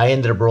 I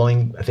ended up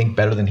rolling, I think,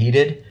 better than he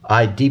did.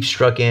 I deep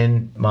struck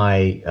in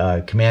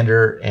my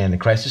commander and the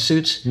crisis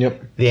suits.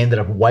 Yep. They ended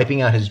up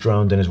wiping out his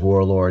drones and his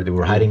warlord. They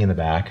were hiding in the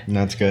back.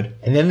 That's good.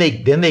 And then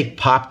they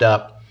popped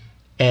up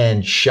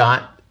and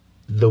shot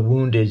the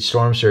wounded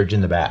Storm Surge in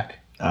the back.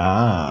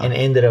 And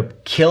ended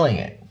up killing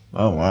it.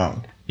 Oh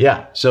wow.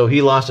 Yeah. So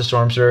he lost a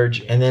Storm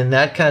Surge, and then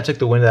that kind of took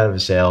the wind out of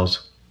his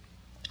sails.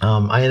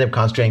 I ended up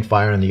concentrating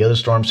fire on the other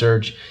Storm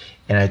Surge,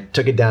 and I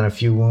took it down a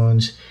few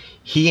wounds.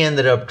 He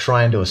ended up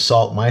trying to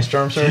assault my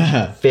Storm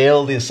Surge,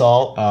 failed the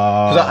assault.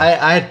 Because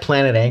I had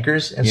planted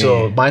anchors, and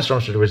so my Storm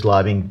Surge was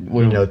lobbing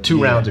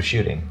 2 rounds of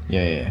shooting.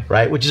 Yeah.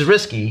 Right? Which is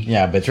risky.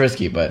 Yeah, but it's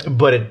risky, but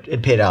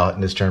it paid out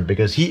in this turn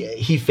because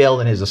he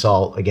failed in his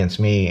assault against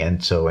me,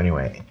 and so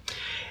anyway,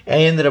 I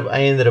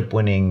ended up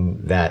winning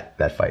that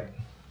fight.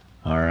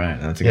 All right,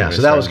 that's a good. Yeah,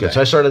 so that was good.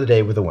 So I started the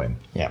day with a win.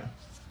 Yeah.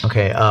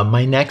 Okay,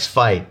 my next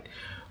fight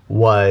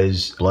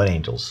was Blood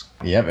Angels.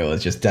 Yep, it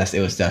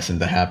was destined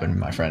to happen,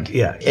 my friend.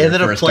 Yeah,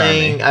 ended up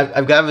playing.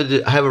 I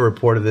have a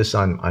report of this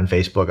on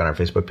Facebook, on our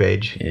Facebook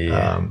page.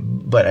 Yeah.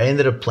 But I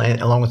ended up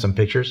playing along with some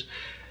pictures.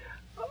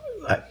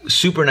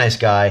 Super nice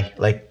guy.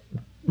 Like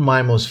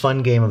my most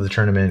fun game of the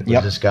tournament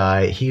was this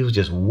guy. He was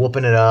just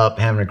whooping it up,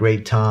 having a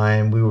great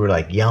time. We were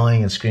like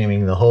yelling and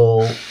screaming the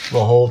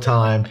whole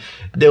time.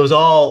 It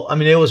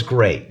was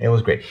great. It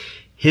was great.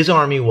 His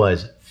army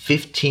was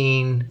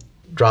 15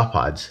 drop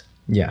pods.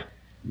 Yeah.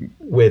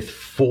 With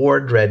 4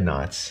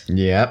 dreadnoughts.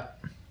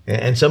 Yep.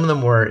 And some of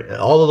them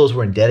all of those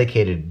were in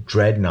dedicated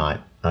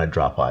dreadnought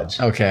drop pods.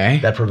 Okay.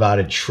 That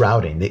provided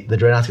shrouding. The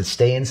dreadnoughts could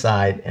stay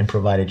inside and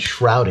provided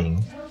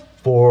shrouding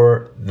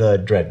for the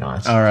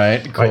dreadnoughts. All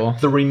right, cool. Right?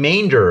 The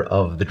remainder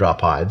of the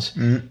drop pods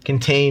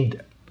contained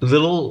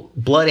little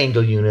Blood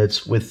Angel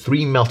units with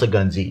 3 melta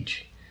guns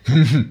each.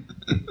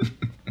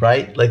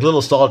 Right? Like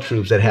little assault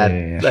troops that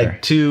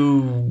had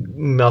 2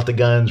 melta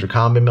guns or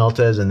combi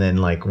meltas, and then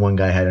like one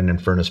guy had an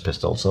Infernus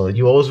pistol. So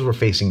you always were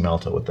facing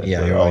melta with the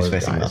you're always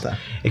facing melta.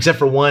 Except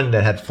for one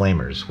that had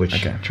flamers,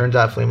 which turns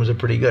out flamers are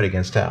pretty good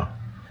against Tau.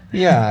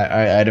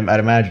 Yeah, I'd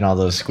imagine all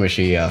those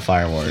squishy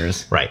fire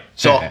warriors. Right.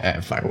 So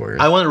fire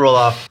warriors. I wanted to roll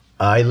off.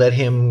 I let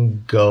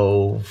him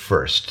go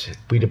first.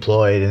 We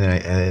deployed, and then I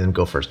let him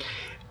go first.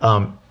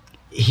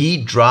 He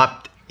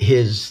dropped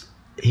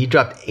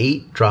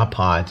 8 drop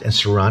pods and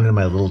surrounded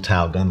my little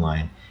Tau gun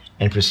line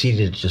and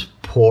proceeded to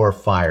just pour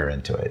fire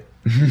into it.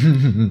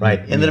 Right.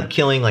 Ended up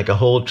killing like a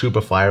whole troop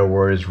of fire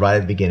warriors right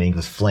at the beginning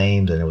with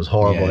flames, and it was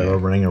horrible. They were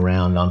running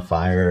around on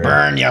fire.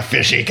 Burn, you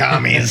fishy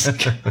commies.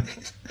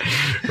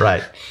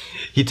 Right.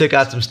 He took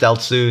out some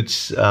stealth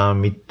suits. He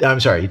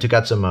took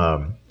out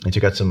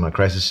some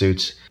crisis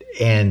suits,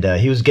 and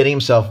he was getting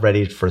himself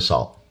ready for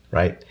assault.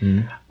 Right.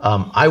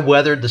 I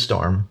weathered the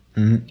storm.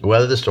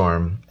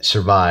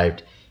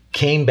 Survived.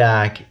 Came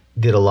back,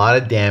 did a lot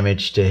of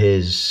damage to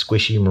his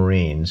squishy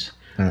Marines.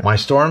 My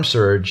Storm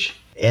Surge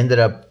ended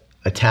up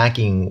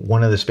attacking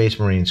one of the Space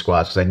Marine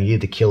squads because I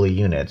needed to kill a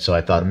unit. So I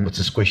thought, what's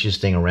the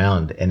squishiest thing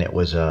around? And it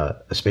was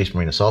a Space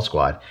Marine Assault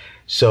Squad.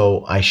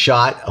 So I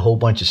shot a whole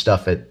bunch of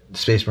stuff at the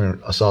Space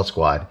Marine Assault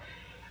Squad.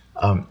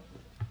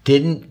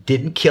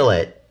 Didn't kill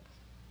it.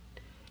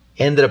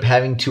 Ended up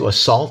having to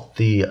assault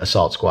the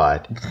Assault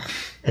Squad.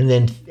 And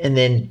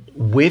then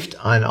whiffed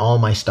on all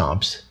my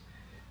stomps.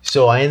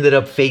 So I ended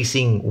up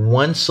facing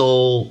one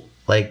sole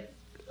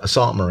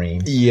assault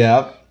marine.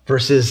 Yep.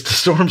 Versus the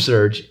Storm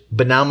Surge,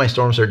 but now my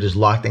Storm Surge is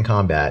locked in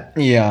combat.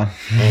 Yeah.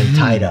 And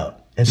tied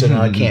up, and so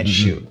now I can't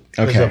shoot.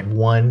 Okay. Because of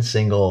one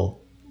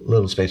single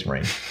little Space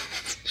Marine.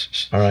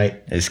 All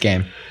right. This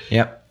game.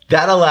 Yep.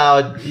 That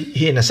allowed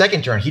in the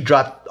second turn he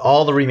dropped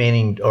all the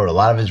remaining, or a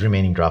lot of his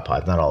remaining drop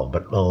pods, not all,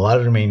 but a lot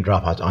of the remaining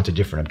drop pods onto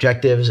different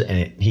objectives,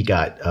 and he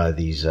got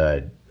these.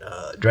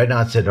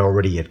 Dreadnoughts that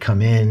already had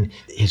come in.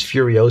 His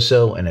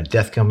Furioso and a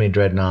Death Company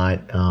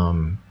dreadnought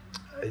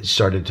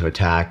started to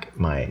attack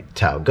my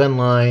Tau gun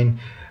line.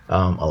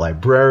 A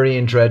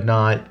Librarian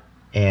dreadnought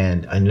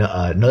and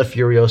another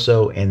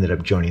Furioso ended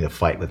up joining the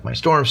fight with my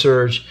Storm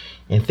Surge,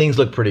 and things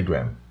looked pretty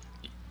grim.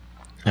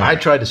 I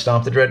tried to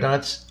stomp the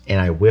dreadnoughts, and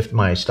I whiffed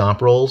my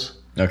stomp rolls.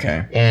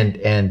 Okay.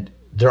 And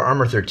they're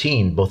armor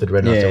 13, both the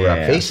dreadnoughts that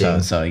we're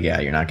facing. So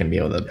you're not going to be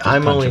able to.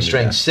 I'm only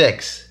strength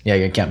 6. Yeah,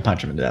 you can't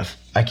punch him to death.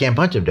 I can't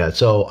punch him to death,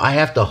 so I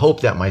have to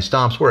hope that my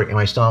stomps work, and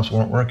my stomps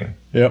weren't working.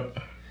 Yep.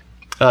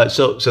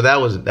 So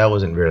that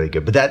wasn't really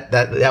good, but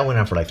that went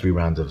on for like 3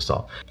 rounds of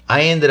assault.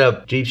 I ended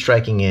up deep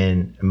striking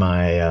in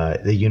my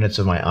the units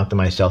of my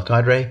optimized stealth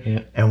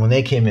cadre, and when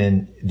they came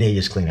in, they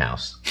just clean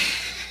house.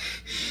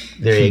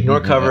 They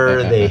ignore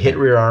cover, they hit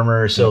rear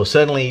armor, so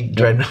suddenly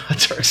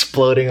dreadnoughts are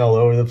exploding all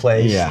over the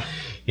place. Yeah.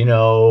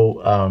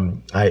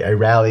 I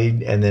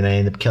rallied, and then I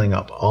ended up killing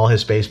up all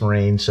his Space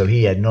Marines, so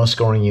he had no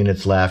scoring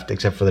units left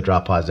except for the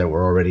drop pods that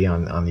were already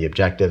on the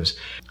objectives.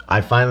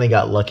 I finally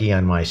got lucky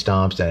on my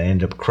stomps, and I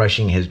ended up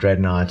crushing his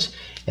dreadnoughts,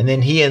 and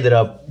then he ended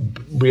up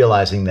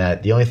realizing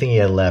that the only thing he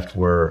had left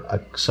were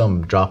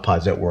some drop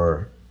pods that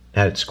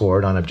had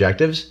scored on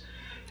objectives.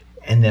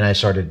 And then I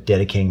started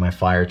dedicating my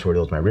fire toward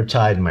those. My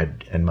Riptide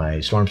and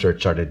my Storm Surge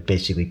started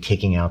basically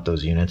taking out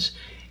those units,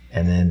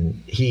 and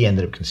then he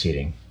ended up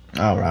conceding.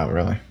 Oh wow,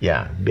 really?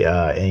 Yeah,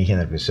 and he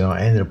ended up. So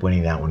I ended up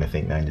winning that one, I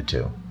think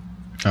 9-2.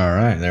 All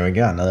right, there we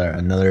go.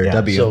 Another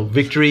W. So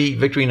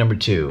victory number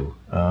 2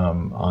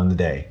 on the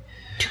day.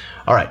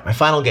 All right, my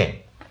final game.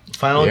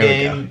 By the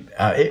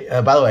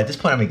way, at this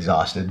point I'm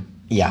exhausted.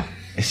 Yeah,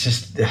 it's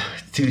just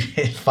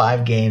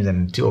 5 games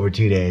and over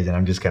 2 days, and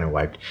I'm just kind of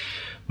wiped.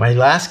 My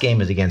last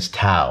game is against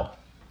Tau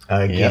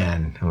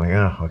again. Yep. I'm like,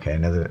 oh, okay,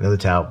 another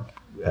Tau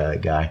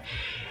guy.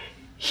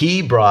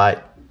 He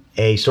brought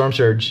a Storm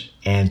Surge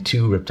and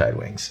 2 Riptide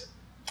wings.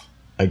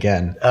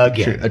 Again.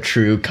 A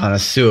true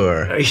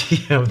connoisseur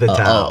of the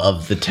Tau.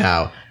 Of the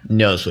Tau.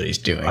 Knows what he's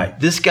doing. Right.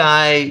 This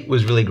guy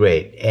was really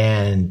great,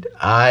 and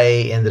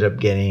I ended up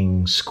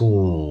getting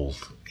schooled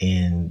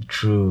in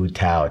true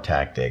Tau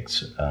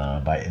tactics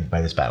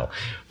by this battle.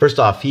 First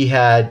off, he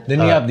had...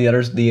 Didn't you have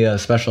the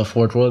special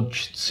Forge World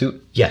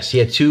suit? Yes, he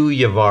had 2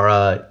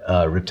 Yavara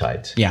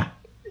Riptides. Yeah.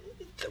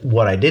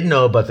 What I didn't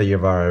know about the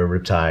Yavara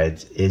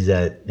Riptides is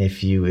that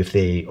if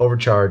they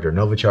overcharge or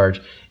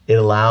novacharge, it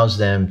allows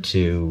them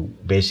to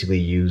basically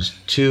use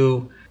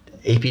 2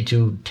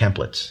 AP2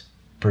 templates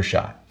per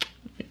shot.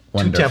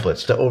 Wonderful.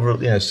 2 templates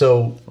to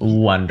so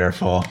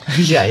wonderful.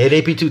 Yeah, he had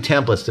AP2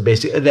 templates to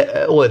basically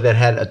that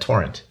had a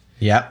torrent.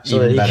 Yeah,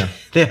 so even better.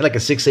 They had like a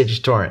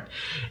 6-inch torrent.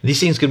 These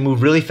things could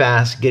move really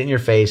fast, get in your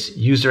face,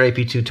 use their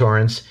AP2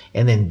 torrents,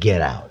 and then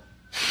get out.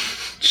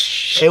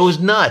 It was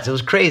nuts. It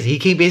was crazy.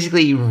 He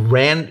basically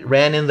ran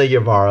in the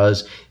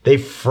Yavaras. They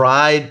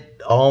fried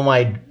all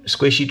my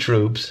squishy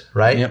troops,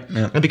 right? Yep.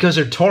 And because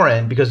they're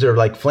torrent, because they're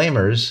like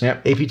flamers,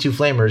 AP2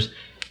 flamers,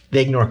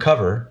 they ignore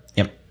cover.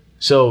 Yep.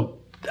 So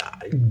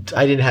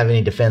I didn't have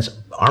any defense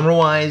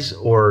armor-wise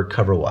or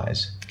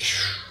cover-wise.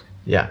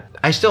 Yeah.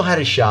 I still had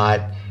a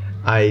shot.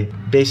 I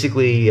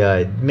basically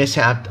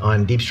mishapped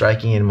on deep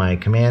striking in my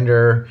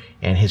commander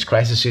and his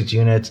crisis suits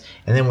units.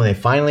 And then when they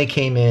finally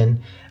came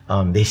in,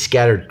 they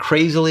scattered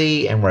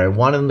crazily. And where I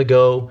wanted them to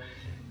go,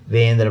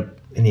 they ended up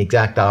in the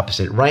exact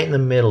opposite, right in the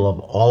middle of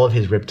all of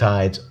his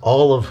Riptides,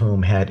 all of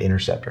whom had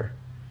Interceptor.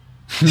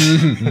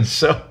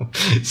 so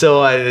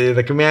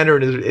the commander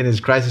in his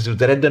crisis suits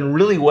that had done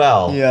really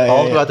well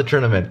throughout the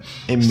tournament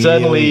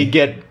suddenly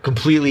get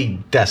completely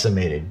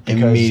decimated.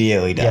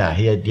 Immediately done. Yeah,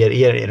 he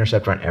had an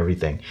interceptor on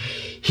everything.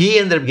 He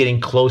ended up getting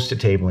close to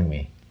tabling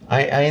me.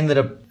 I ended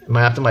up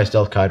after my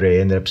stealth cadre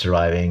ended up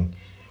surviving.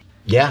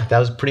 Yeah, that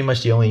was pretty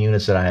much the only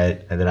units that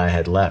I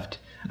had left.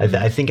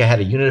 I think I had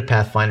a unit of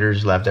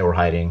Pathfinders left that were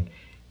hiding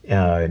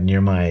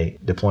near my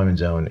deployment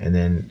zone, and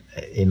then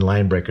in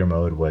line breaker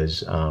mode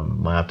was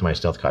my optimized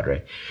stealth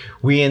cadre.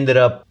 We ended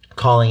up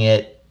calling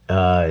it,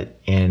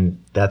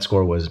 and that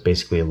score was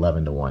basically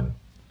 11-1.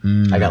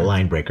 I got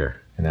line breaker,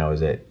 and that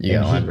was it.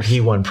 He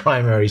won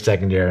primary,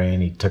 secondary,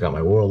 and he took out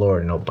my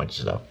warlord and a whole bunch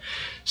of stuff.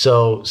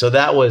 So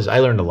that was, I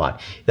learned a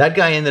lot. That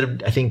guy ended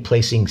up, I think,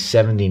 placing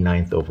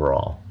 79th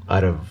overall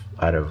out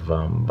of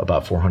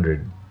about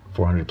 400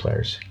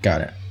 players.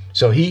 Got it.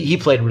 So he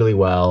played really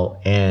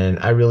well, and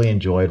I really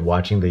enjoyed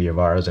watching the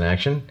Yavaras in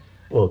action.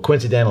 Well,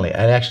 coincidentally,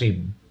 I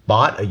actually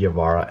bought a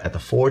Yavara at the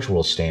Forge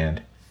World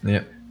stand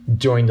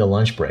during the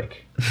lunch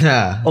break,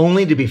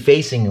 only to be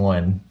facing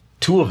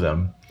 2 of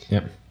them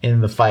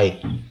in the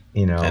fight.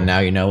 And now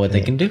you know what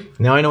they can do.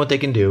 Now I know what they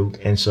can do,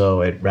 and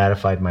so it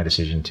ratified my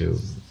decision to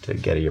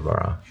get a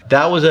Yavara.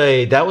 That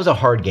was a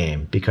hard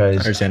game because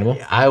understandable.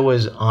 I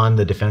was on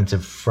the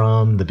defensive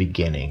from the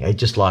beginning. I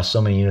just lost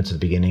so many units at the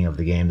beginning of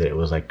the game that it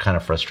was like kind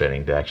of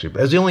frustrating to actually.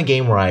 It was the only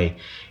game where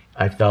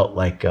I felt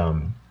like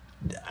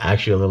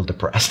actually a little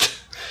depressed.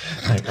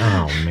 Like,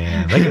 oh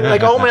man,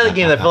 like all my other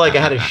games, I felt like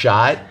I had a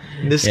shot.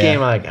 In this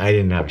game, I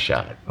didn't have a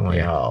shot. I'm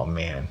like, oh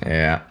man.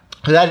 Yeah.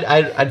 Because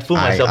I'd fool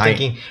myself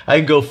thinking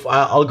I'll go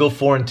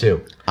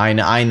 4-2.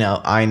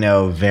 I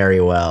know very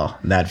well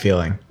that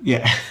feeling.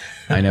 Yeah.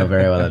 I know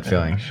very well that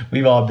feeling.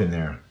 We've all been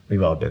there.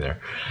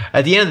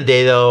 At the end of the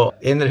day, though,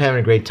 I ended up having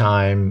a great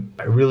time.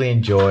 I really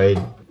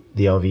enjoyed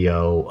the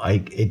LVO.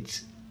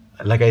 It's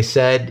like I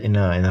said in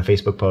a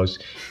Facebook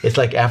post. It's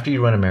like after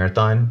you run a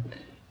marathon,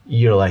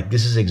 you're like,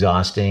 this is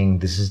exhausting.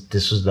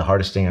 This was the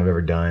hardest thing I've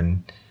ever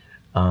done.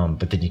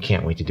 But then you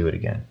can't wait to do it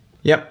again.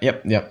 Yep.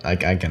 I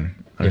can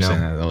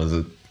understand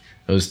that.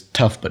 It was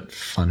tough but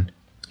fun.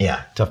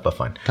 Yeah, tough but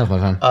fun.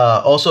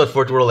 Also at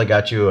Fort World, I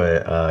got you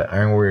a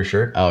Iron Warrior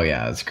shirt. Oh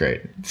yeah, that's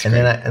great.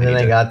 Then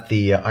I got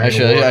the Iron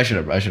Warrior. I should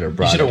have brought it.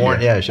 You should have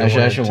worn. Yeah, I should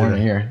have worn it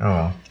here.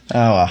 Oh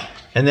well.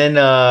 And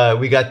then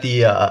we got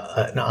the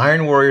an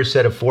Iron Warrior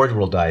set of Forge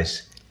World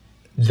dice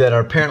that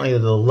are apparently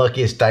the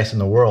luckiest dice in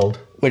the world.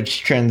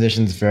 Which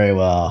transitions very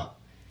well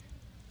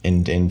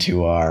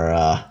into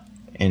our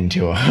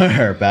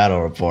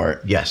battle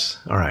report. Yes.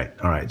 All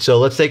right. So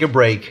let's take a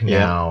break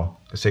now.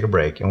 Let's take a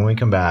break. And when we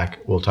come back,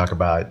 we'll talk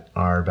about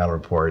our battle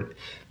report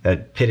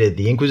that pitted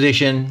the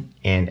Inquisition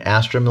and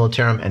Astra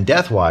Militarum and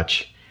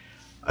Deathwatch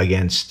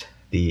against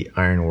the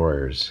Iron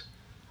Warriors.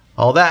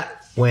 All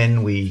that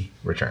when we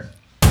return.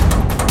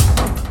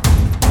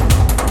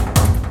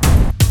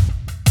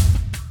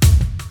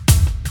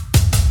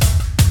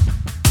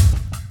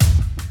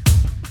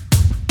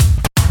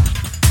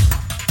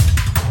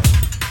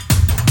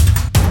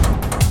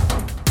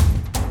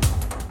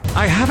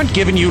 I haven't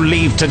given you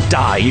leave to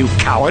die, you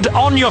coward.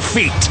 On your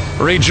feet!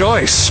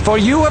 Rejoice, for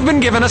you have been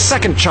given a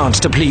second chance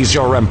to please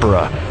your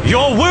emperor.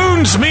 Your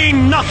wounds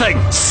mean nothing!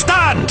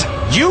 Stand!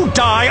 You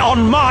die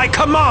on my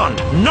command,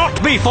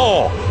 not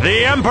before!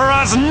 The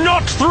emperor's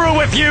not through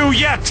with you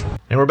yet!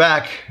 And we're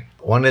back.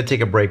 Wanted to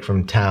take a break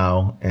from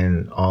Tau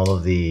and all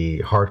of the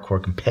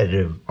hardcore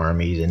competitive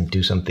armies and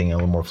do something a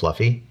little more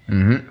fluffy.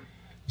 Mm-hmm.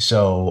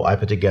 So I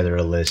put together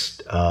a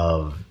list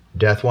of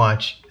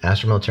Deathwatch,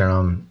 Astra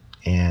Militarum,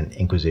 and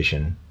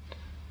Inquisition.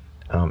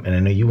 And I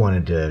know you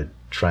wanted to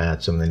try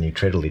out some of the new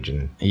Traitor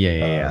Legion.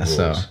 Yeah.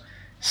 Rules.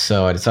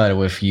 So I decided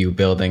with you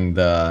building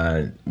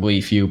the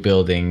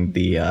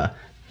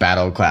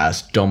battle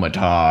class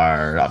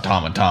Domitar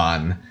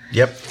automaton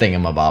Yep.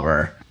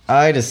 thingamabobber,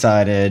 I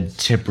decided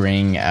to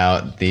bring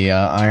out the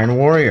Iron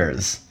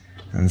Warriors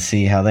and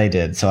see how they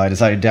did. So I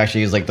decided to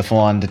actually use like the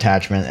full-on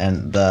detachment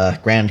and the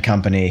Grand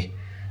Company,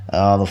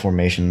 all the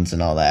formations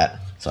and all that.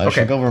 So I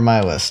should go over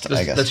my list,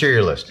 I guess. Let's hear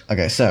your list.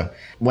 Okay, so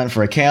went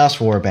for a Chaos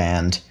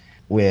Warband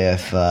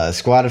with a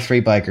squad of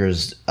 3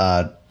 bikers,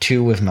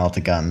 2 with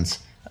melta-guns,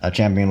 a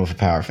champion with a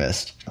power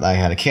fist. I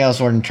had a Chaos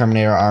Lord and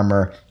Terminator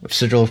armor with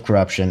Sigil of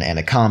Corruption and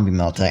a combi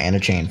melta and a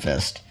chain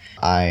fist.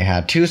 I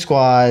had 2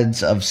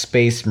 squads of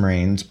Space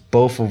Marines,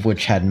 both of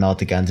which had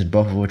melta-guns and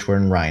both of which were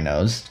in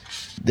Rhinos.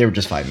 They were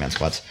just 5-man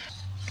squads.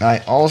 I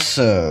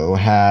also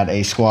had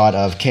a squad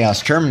of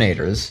Chaos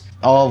Terminators,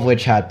 all of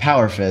which had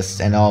power fists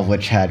and all of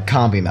which had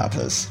combi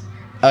meltas.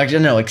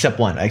 No, except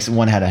one.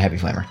 One had a heavy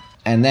flamer.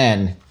 And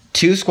then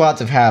 2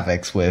 squads of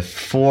Havocs with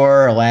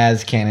 4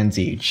 las cannons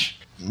each.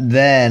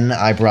 Then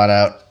I brought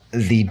out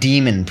the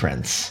Demon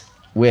Prince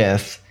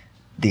with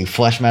the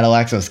flesh metal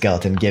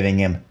exoskeleton, giving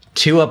him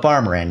 2 up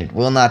armor and it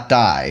will not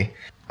die.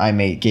 I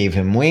gave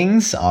him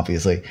wings,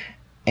 obviously.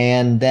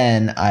 And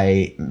then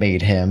I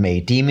made him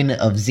a Demon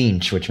of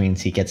Zinch, which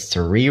means he gets to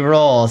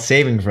reroll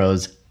saving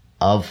throws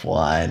of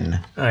 1.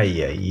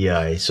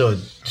 Ay. So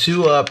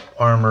 2 up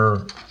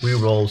armor,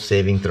 reroll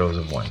saving throws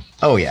of 1.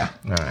 Oh, yeah.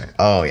 All right.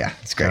 Oh, yeah.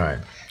 It's great. All right.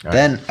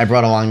 Then I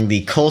brought along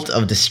the Cult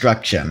of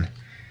Destruction,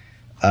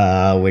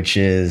 which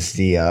is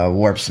the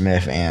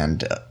Warpsmith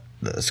and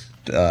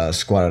the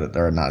squad,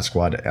 or not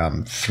squad,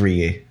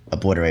 3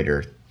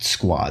 Obliterator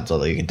squads,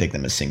 although you can take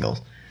them as single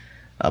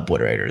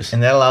Obliterators.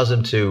 And that allows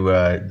them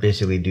to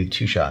basically do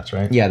 2 shots,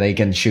 right? Yeah, they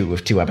can shoot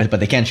with 2 weapons, but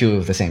they can't shoot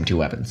with the same 2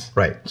 weapons.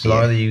 Right. So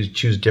long as you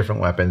choose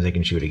different weapons, they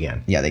can shoot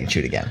again. Yeah, they can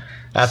shoot again.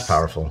 That's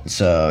powerful.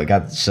 So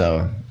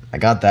I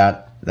got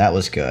that. That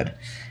was good.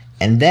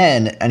 And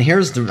then,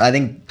 here's I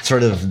think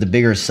sort of the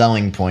bigger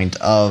selling point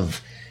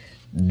of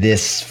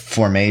this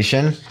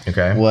formation.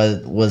 Okay.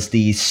 Was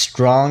the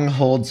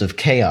Strongholds of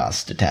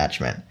Chaos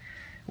detachment,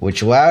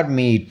 which allowed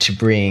me to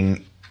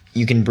bring.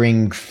 You can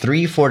bring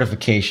 3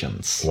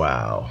 fortifications.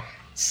 Wow.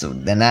 So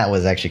then that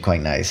was actually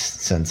quite nice,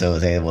 since I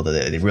was able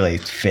to really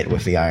fit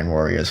with the Iron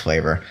Warriors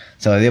flavor.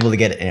 So I was able to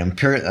get an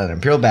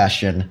Imperial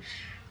Bastion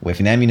with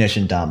an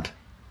ammunition dump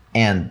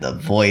and the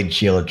Void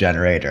Shield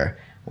generator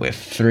with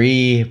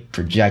 3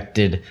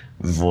 projected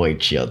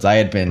Void Shields.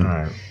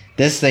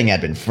 This thing had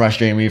been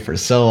frustrating me for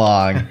so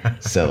long,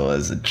 so it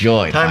was a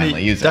joy to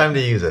finally use it. Time to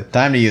use it.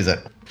 Time to use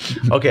it.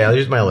 Okay, I'll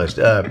use my list.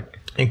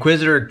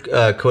 Inquisitor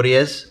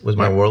Codiez was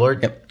my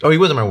warlord. Yep. Oh, he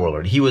wasn't my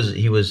warlord. He was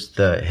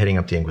the heading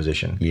up the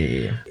Inquisition.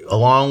 Yeah.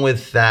 Along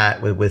with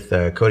that, with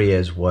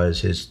Codiez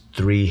was his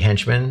 3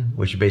 henchmen,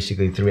 which are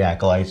basically 3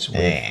 acolytes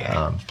with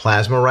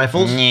plasma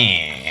rifles.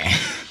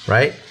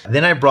 Right.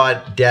 Then I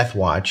brought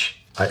Deathwatch.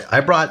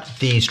 I brought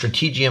the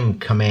Strategium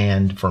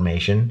Command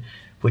formation,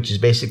 which is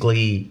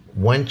basically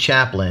 1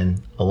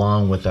 chaplain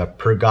along with a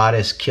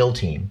Purgatus kill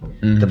team.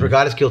 Mm-hmm. The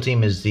Purgatus kill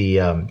team is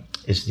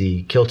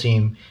the kill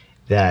team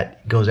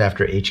that goes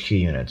after HQ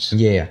units.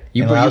 Yeah.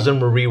 It allows them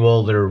to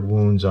reroll their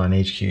wounds on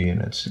HQ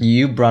units.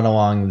 You brought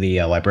along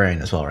the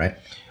Librarian as well, right?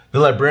 The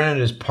Librarian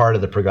is part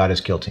of the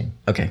Purgatus kill team.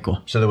 Okay, cool.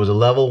 So there was a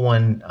level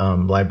 1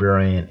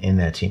 Librarian in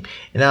that team.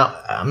 And now,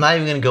 I'm not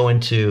even going to go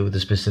into the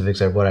specifics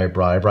of what I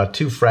brought. I brought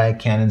 2 frag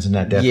cannons in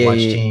that Deathwatch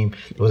team.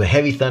 There was a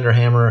heavy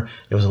Thunderhammer.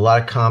 There was a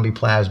lot of combi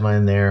plasma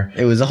in there.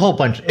 It was a whole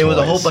bunch of toys. It was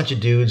a whole bunch of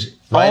dudes.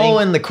 All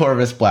in the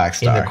Corvus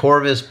Blackstar. In the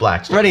Corvus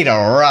Blackstar. Ready to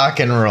rock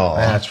and roll.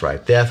 That's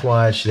right.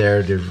 Deathwatch,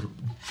 they're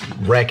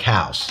wreck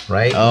house,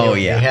 right? Oh,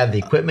 They had the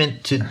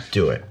equipment to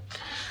do it.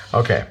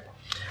 Okay.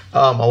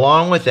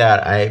 Along with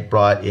that, I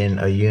brought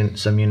in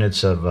some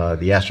units of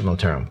the Astra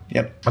Militarum.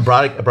 Yep. I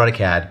brought a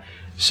CAD.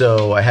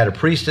 So I had a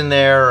priest in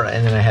there,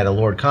 and then I had a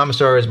Lord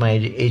Commissar as my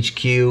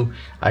HQ.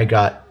 I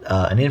got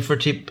an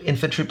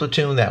infantry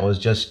platoon that was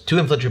just 2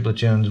 infantry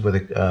platoons with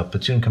a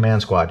platoon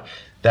command squad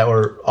that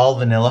were all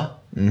vanilla.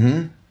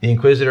 Mm-hmm. The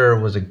Inquisitor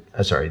was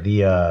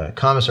the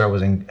Commissar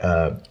was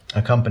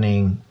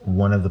accompanying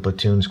one of the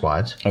platoon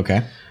squads.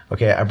 Okay.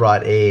 Okay, I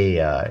brought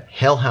a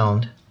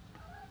Hellhound.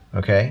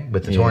 Okay,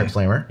 with the Torrent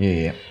Flamer.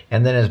 Yeah.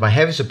 And then as my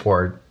heavy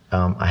support,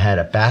 I had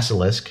a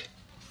Basilisk.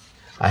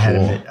 I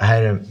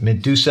had a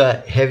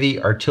Medusa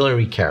heavy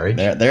artillery carriage.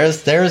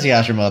 There's the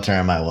Astra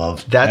Militarum I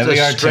love. That's heavy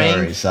a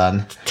artillery,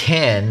 son.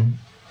 10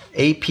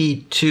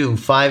 AP2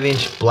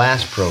 5-inch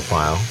blast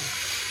profile.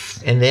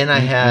 And then I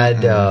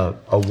had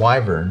a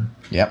Wyvern.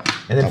 Yep.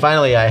 And then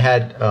finally I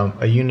had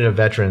a unit of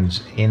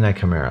veterans in that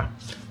Chimera.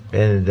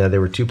 And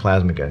there were 2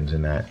 plasma guns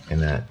in that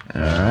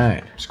All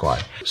right.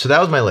 squad. So that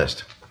was my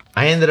list.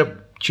 I ended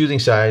up choosing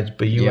sides,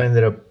 but you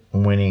ended up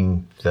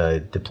winning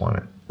the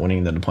deployment.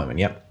 Winning the deployment,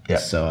 yep.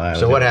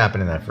 So what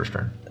happened in that first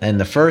turn? In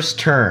the first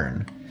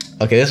turn,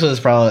 okay, this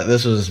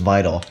was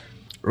vital.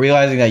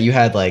 Realizing that you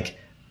had like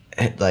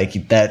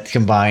that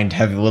combined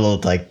heavy little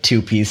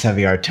 2-piece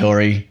heavy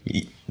artillery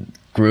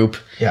group.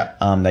 Yeah.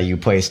 That you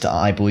placed,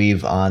 I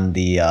believe, on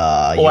the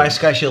I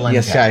Sky Shield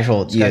Landing Sky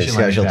Shield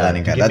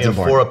Landing pad. That's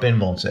important. 4-up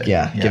invuln save.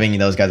 Yeah, giving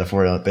those guys a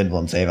 4-up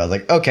invuln save. I was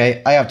like,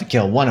 okay, I have to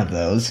kill one of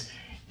those.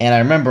 And I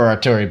remember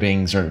artillery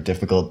being sort of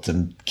difficult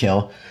to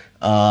kill.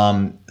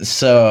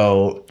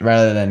 So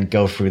rather than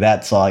go through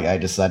that slog, I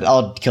decided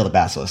I'll kill the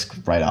basilisk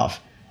right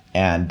off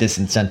and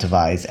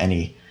disincentivize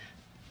any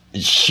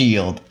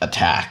shield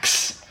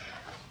attacks.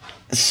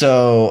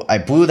 So I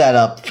blew that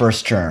up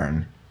first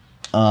turn.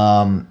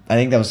 I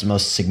think that was the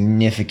most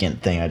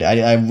significant thing I did.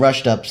 I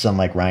rushed up some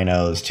like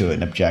rhinos to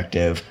an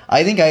objective.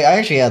 I think I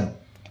actually had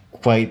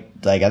quite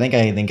like I think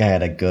I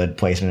had a good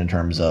placement in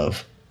terms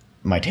of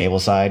my table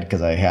side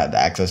because I had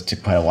access to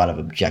quite a lot of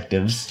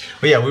objectives.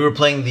 Well, yeah, we were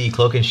playing the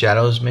Cloak and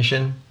Shadows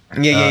mission.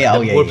 Yeah.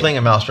 We're playing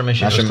a Maelstrom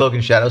mission. It was Cloak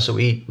and Shadows, so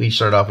we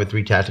started off with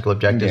 3 tactical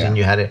objectives, and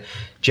you had to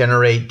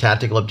generate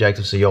tactical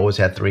objectives, so you always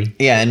had 3.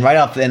 Yeah, and right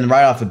off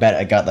the bat,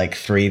 I got like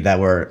 3 that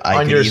were I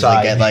on could your easily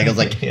side. get. Like it was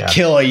like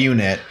kill a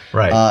unit.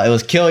 Right. It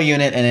was kill a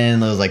unit, and then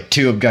there was like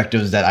 2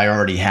 objectives that I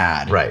already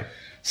had. Right.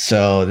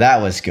 So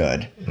that was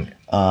good.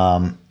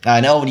 I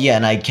know. Yeah,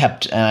 and I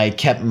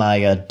kept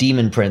my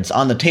Demon Prince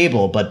on the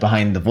table, but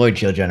behind the Void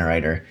Shield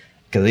generator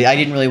because I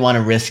didn't really want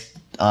to risk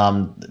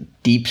not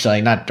deep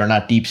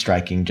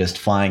striking, just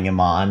flying him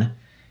on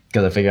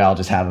because I figured I'll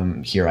just have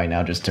him here right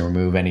now just to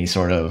remove any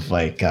sort of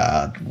like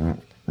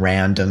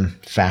random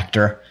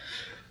factor.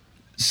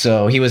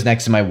 So he was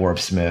next to my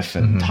Warpsmith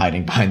and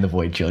hiding behind the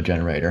Void Shield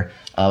generator.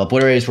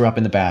 Obliterators were up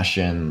in the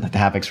Bastion. The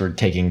Havocs were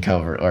taking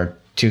cover, or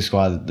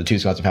the 2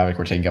 squads of Havoc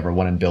were taking cover,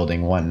 1 in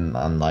building, 1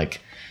 on like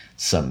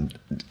some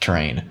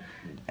terrain.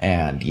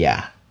 And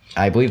yeah,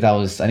 I think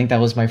that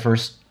was my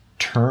first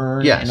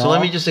turn. Yeah, so let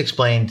me just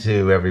explain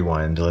to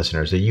everyone, the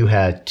listeners, that you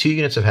had 2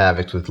 units of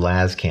Havocs with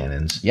las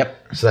cannons.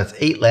 Yep. So that's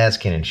 8 las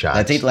cannon shots.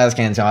 That's 8 las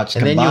cannon shots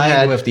and combined then you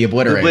had with the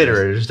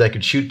Obliterators that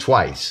could shoot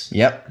twice.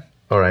 Yep.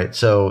 All right,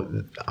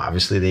 so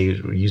obviously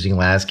they were using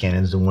las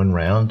cannons in 1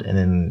 round, and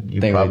then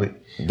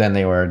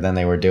they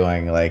were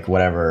doing like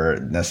whatever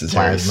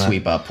necessary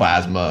sweep up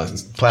plasma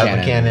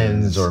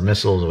cannons or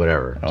missiles or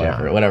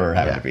whatever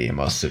happened to be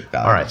most valuable.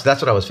 All right, so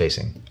that's what I was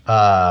facing.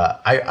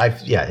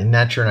 In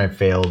that turn I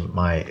failed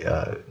my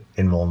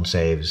invuln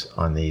saves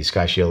on the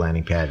Sky Shield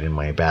landing pad in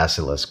my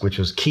Basilisk, which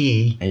was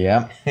key.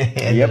 Yep.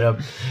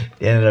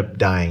 ended up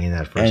dying in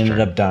that first turn.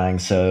 Ended up dying.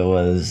 So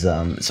it was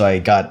so I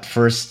got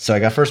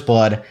first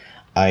blood.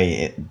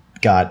 I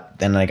got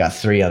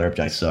 3 other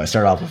objectives. So I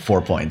started off with 4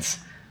 points.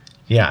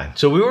 Yeah.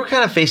 So we were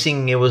kind of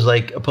facing, it was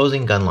like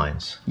opposing gun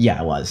lines.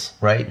 Yeah, it was.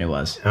 Right? It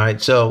was. All right.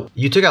 So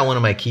you took out one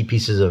of my key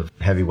pieces of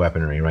heavy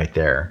weaponry right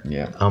there.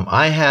 Yeah.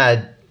 I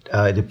had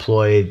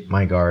deployed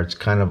my guards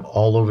kind of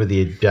all over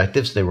the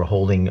objectives. They were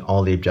holding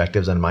all the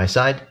objectives on my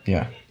side.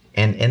 Yeah.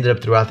 And ended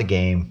up throughout the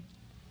game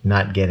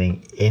not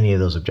getting any of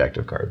those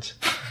objective cards.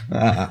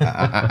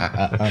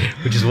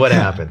 Which is what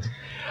happens.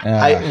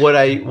 What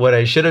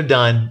I should have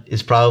done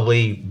is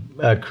probably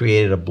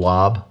created a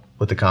blob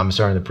with the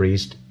commissar and the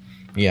priest.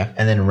 Yeah.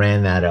 And then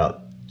ran that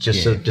out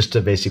just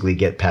to basically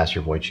get past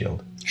your Void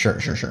Shield.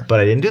 Sure. But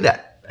I didn't do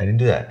that.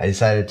 I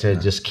decided to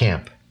just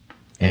camp.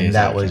 And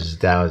that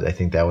was I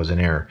think that was an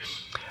error.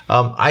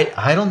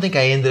 I don't think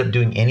I ended up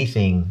doing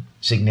anything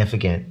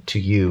significant to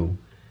you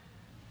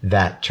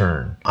that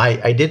turn.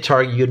 I did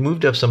target you had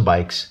moved up some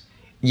bikes.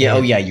 Yeah,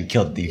 you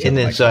killed the and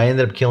then so I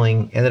ended up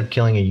killing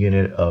a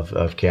unit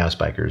of Chaos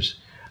Bikers.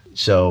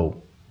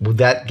 So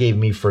that gave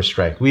me first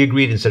strike. We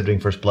agreed instead of doing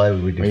first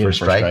blood, we did first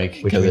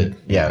strike.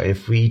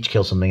 If we each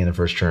kill something in the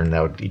first turn,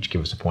 that would each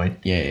give us a point.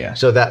 Yeah.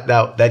 So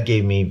that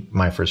gave me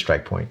my first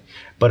strike point.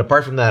 But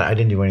apart from that, I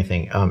didn't do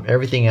anything.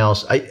 Everything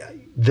else,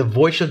 the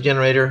Void Shield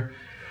generator,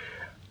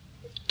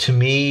 to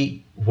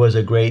me, was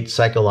a great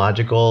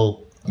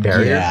psychological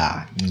barrier.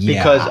 Yeah.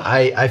 Because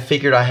I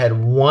figured I had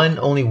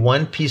only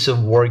one piece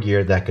of war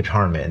gear that could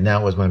harm it, and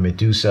that was my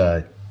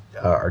Medusa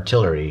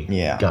artillery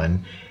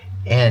gun.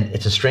 And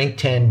it's a strength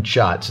 10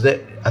 shot. So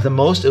that at the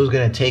most, it was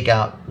going to take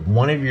out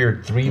one of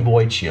your 3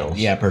 Void Shields.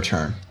 Yeah, per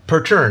turn.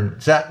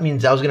 So that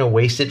means I was going to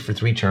waste it for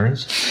 3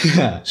 turns.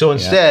 So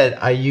instead,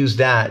 I used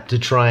that to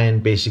try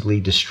and basically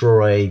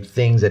destroy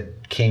things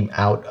that came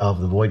out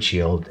of the Void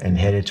Shield and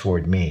headed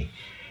toward me.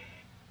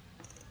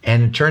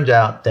 And it turns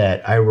out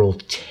that I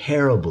rolled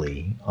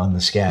terribly on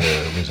the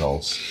scatter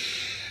results.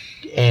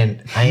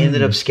 And I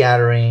ended up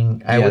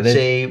scattering, I would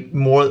say,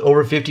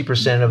 over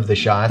 50% of the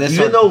shots,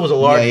 even though it was a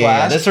large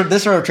blast.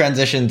 This sort of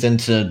transitions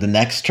into the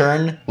next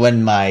turn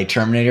when my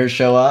Terminators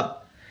show up.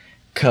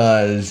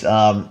 Because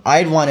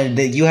I'd wanted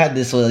that you had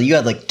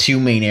like 2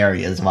 main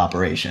areas of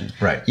operation.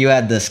 Right. You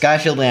had the Sky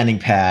Shield landing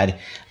pad,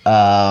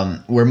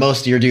 where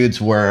most of your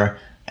dudes were,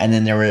 and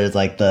then there was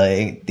like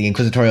the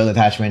Inquisitorial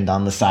detachment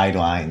on the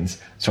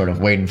sidelines, sort of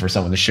waiting for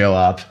someone to show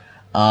up.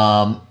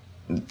 I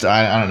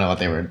don't know what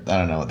they were.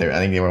 I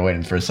think they were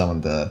waiting for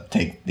someone to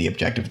take the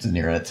objective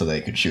near it so they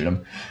could shoot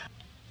them.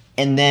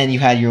 And then you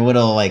had your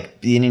little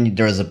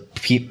there was a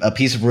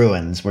piece of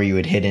ruins where you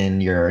had hidden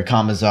your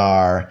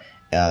commissar,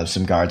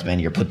 some guardsmen,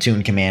 your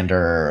platoon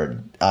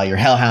commander, your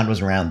hellhound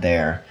was around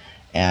there,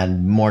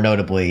 and more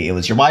notably, it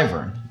was your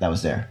wyvern that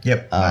was there.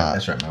 Yep,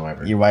 that's right, my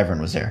wyvern. Your wyvern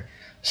was there.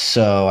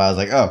 So I was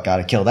like, oh,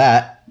 gotta kill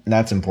that.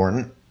 That's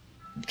important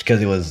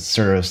because it was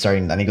sort of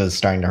starting. I think it was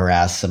starting to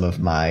harass some of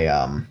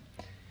my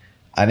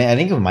I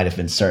think it might have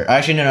been Surge.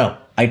 Actually, no.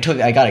 I got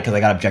it because I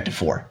got Objective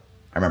 4.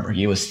 I remember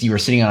you were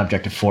sitting on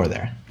Objective 4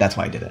 there. That's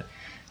why I did it.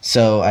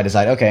 So I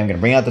decided, okay, I'm going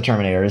to bring out the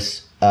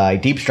Terminators.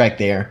 Deep Strike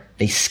there.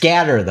 They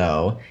scatter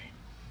though,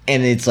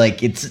 and it's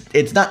like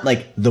it's not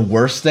like the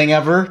worst thing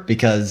ever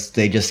because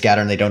they just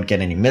scatter and they don't get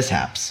any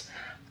mishaps,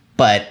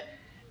 but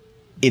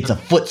it's a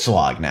foot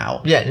slog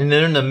now. Yeah, and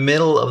they're in the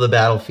middle of the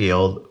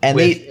battlefield, and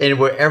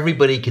where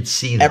everybody could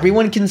see them.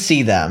 Everyone can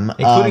see them,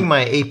 including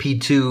my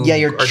AP2. Yeah,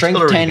 your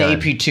Strength 10 gun.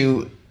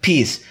 AP2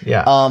 piece.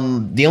 Yeah.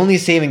 The only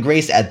saving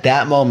grace at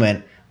that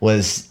moment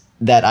was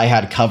that I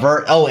had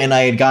cover. Oh, and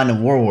I had gotten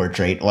a War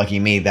trait, lucky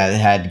me, that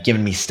had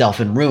given me Stealth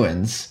and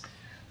Ruins.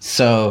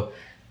 So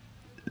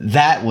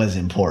that was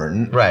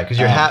important. Right, because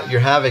your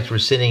Havocs were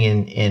sitting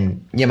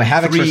in my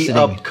Havocs were sitting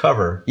up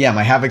cover. Yeah,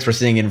 my Havocs were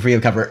sitting in free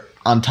up cover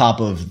on top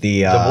of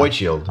the Void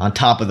Shield. On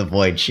top of the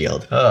Void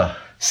Shield.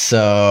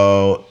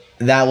 So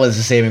that was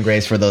the saving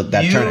grace for that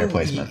Terminator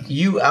placement.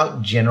 You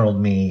out-generaled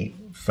me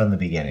from the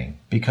beginning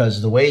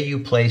because the way you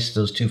placed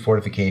those two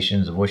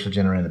fortifications, the Void Shield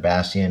Generator and the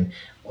Bastion,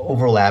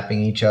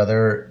 overlapping each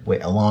other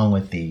along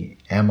with the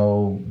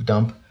ammo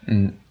dump,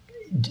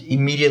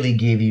 immediately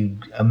gave you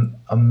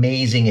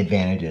amazing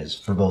advantages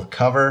for both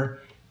cover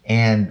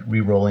and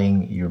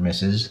re-rolling your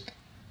misses,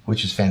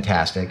 which is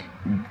fantastic.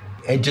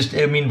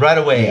 Right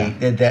away,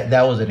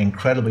 that was an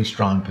incredibly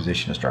strong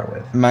position to start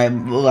with.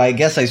 I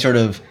guess it sort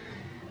of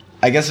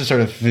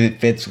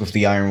fits with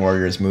the Iron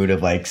Warriors mood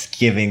of like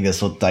giving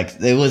this like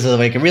it was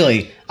like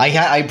really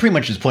I pretty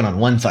much just put on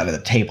one side of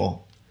the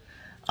table.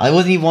 I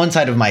wasn't even one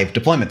side of my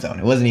deployment zone.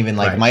 It wasn't even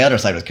like my other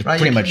side was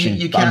pretty much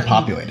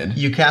unpopulated.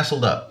 You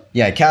castled up.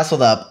 Yeah, I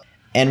castled up,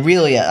 and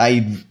really,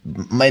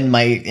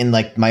 in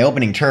my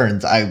opening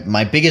turns,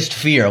 my biggest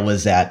fear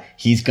was that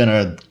he's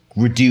gonna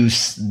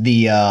reduce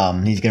the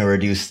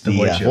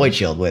Void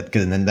Shield with,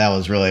 because then that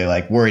was really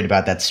like worried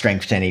about that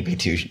Strength 10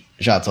 AP2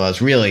 shot. So it was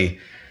really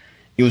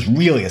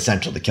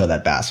essential to kill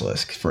that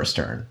Basilisk first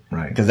turn,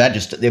 right? Because that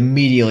just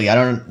immediately,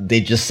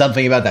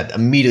 something about that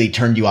immediately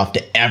turned you off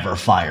to ever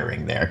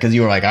firing there, because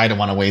you were like, I don't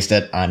want to waste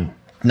it on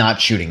not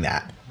shooting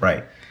that,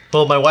 right?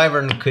 Well, my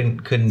Wyvern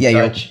couldn't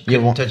touch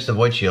the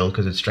Void Shield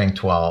because it's Strength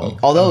 12.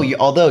 Although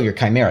your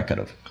Chimera could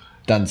have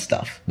done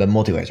stuff. The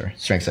multi-laser,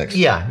 Strength 6.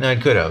 Yeah, no,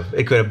 it could have.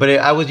 But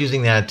I was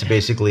using that to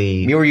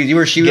basically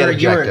get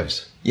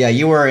objectives.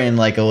 We were in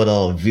like a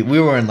little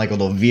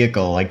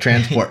vehicle, like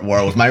transport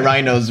war with my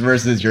Rhinos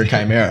versus your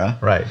Chimera.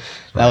 Right.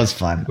 That was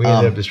fun. We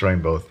ended up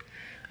destroying both.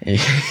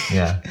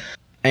 Yeah.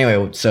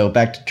 Anyway, so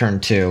back to turn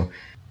 2.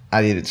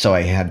 I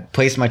had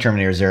placed my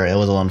Terminators there. It was a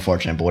little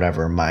unfortunate, but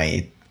whatever.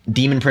 My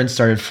Demon Prince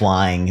started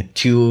flying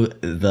to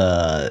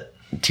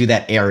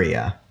that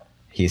area.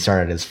 He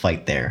started his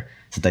fight there,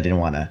 since I didn't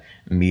want to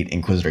meet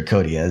Inquisitor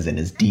Codiaz and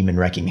his demon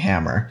wrecking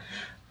hammer.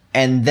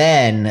 And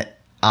then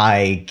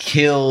I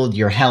killed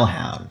your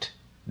Hellhound.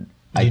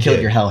 I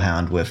killed your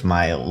Hellhound with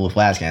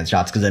lascan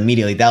shots, because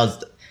immediately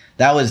that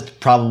was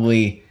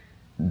probably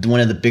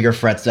one of the bigger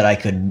threats that I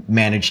could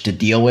manage to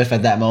deal with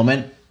at that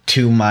moment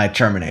to my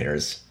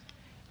Terminators.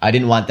 I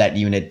didn't want that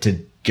unit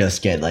to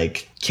just get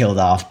like killed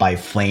off by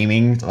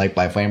flamers,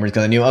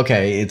 because I knew,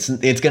 okay, it's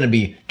going to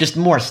be just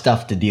more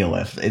stuff to deal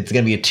with. It's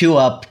going to be a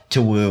 2-up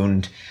to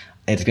wound.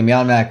 It's going to be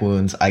automatic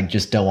wounds. I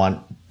just don't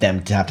want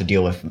them to have to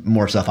deal with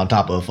more stuff on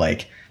top of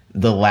like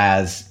the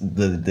las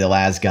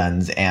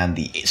guns and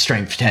the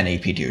Strength 10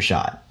 AP2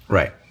 shot.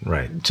 Right.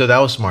 So that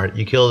was smart.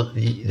 You killed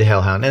the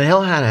Hellhound, and the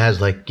Hellhound has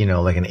like an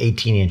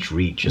 18-inch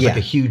reach. It's like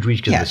a huge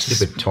reach because of the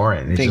stupid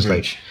Torrent. It's just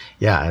reach.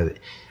 And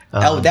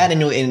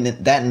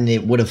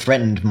it would have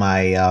threatened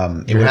my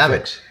your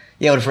Havocs.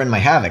 It would have threatened my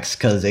Havocs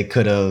because it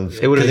could have.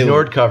 It would have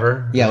ignored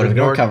cover. Yeah, it would have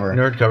ignored cover.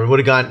 Ignored cover. Would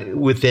have gone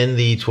within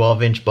the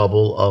 12-inch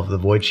bubble of the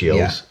Void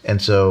Shields, yeah.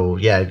 And so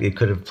it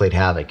could have played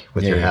havoc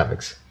with your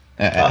Havocs.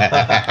 All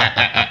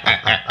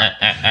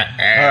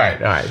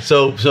right.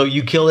 So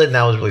you killed it, and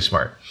that was really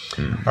smart.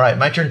 All right,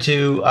 my turn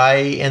 2. I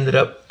ended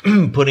up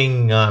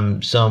putting taking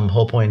out some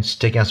hull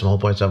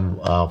points on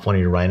one of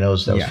your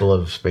Rhinos that was full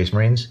of Space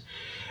Marines.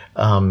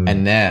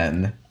 And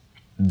then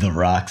the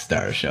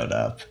Rockstar showed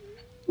up.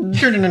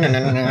 Then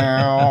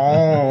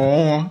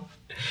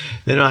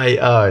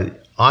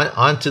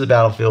onto the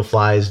battlefield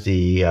flies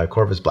the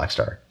Corvus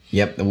Blackstar.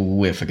 Yep,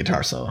 with a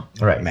guitar solo.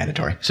 Right.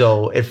 Mandatory.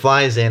 So it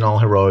flies in all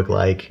heroic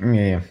like.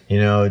 Yeah.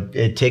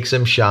 It takes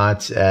some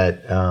shots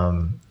at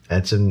your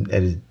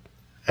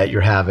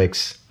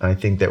Havocs. I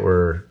think that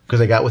were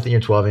because I got within your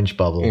 12-inch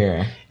bubble.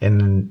 Yeah.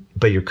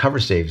 But your cover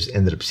saves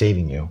ended up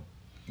saving you.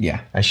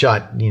 Yeah. I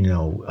shot,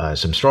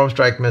 some Storm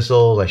Strike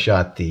missiles. I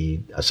shot the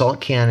assault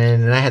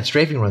cannon, and I had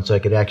strafing runs so I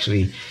could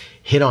actually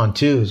hit on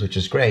 2s, which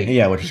is great.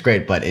 Yeah, which is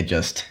great, but it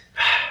just.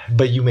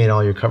 But you made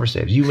all your cover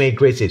saves. You made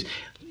great saves.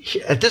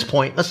 At this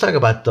point, let's talk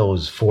about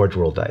those Forge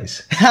World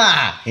dice.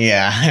 Ha!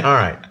 Yeah. All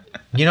right.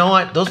 You know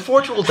what? Those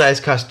Forge World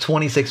dice cost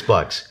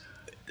 $26.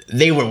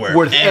 they were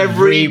worth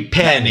every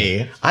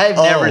penny. I've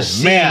never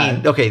seen.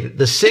 Man. Okay,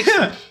 the 6.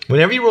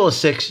 Whenever you roll a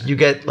 6, you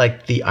get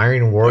like the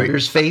Iron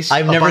Warrior's face.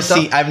 I've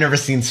never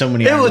seen so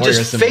many. It was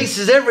just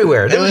faces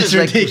everywhere. It was just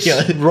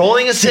ridiculous. Like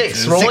rolling a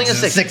 6, rolling a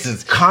 6,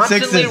 sixes,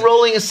 constantly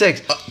rolling a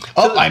 6.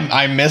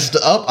 I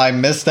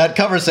missed that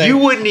cover save. You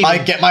wouldn't even. I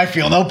get my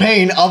feel no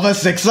pain of a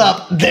 6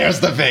 up. There's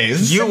the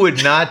face. You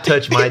would not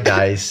touch my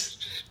dice.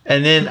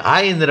 And then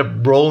I ended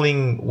up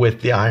rolling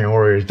with the Iron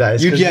Warriors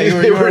dice. You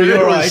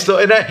were right. So,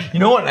 and you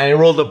know what? I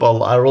rolled a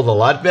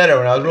lot better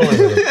when I was rolling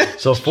with them.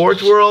 So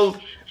Forge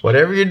World,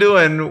 whatever you're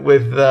doing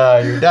with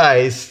your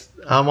dice,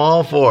 I'm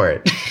all for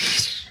it.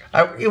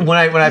 When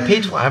I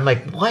paid, I'm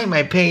like, why am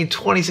I paying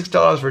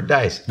 $26 for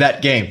dice?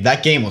 That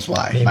game was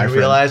why. I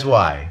realize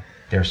why.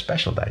 They're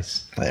special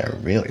dice. They're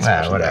really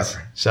special dice.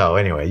 So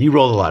anyway, you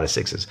rolled a lot of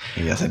 6s.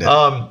 Yes, I did.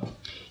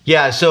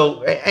 Yeah,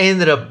 so I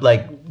ended up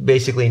like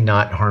basically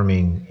not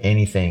harming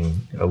anything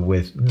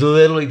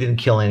literally didn't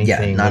kill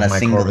anything. Yeah, not a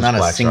single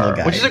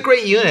guy. Which is a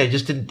great unit. It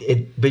just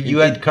didn't. But you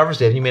had cover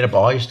save and you made up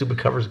all your stupid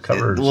cover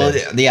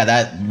saves. Yeah,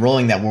 that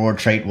rolling that warlord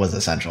trait was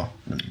essential.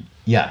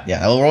 Yeah,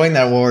 rolling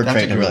that warlord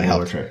trait really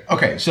helped.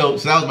 Okay, so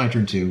that was my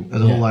turn 2.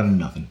 That's a whole lot of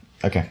nothing.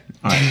 Okay,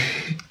 all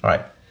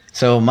right.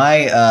 So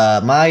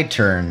my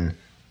turn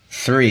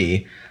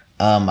 3,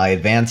 I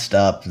advanced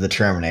up the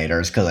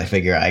Terminators because I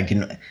figure I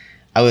can.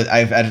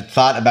 I've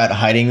thought about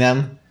hiding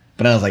them,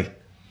 but I was like,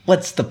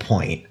 what's the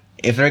point?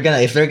 If they're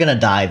gonna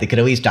die, they could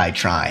at least die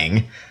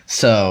trying.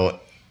 So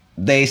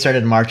they started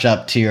to march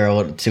up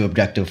to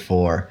objective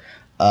 4.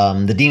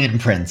 The Demon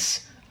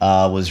Prince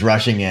was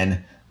rushing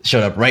in,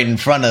 showed up right in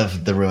front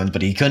of the ruins,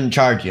 but he couldn't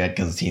charge yet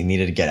because he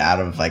needed to get out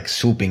of like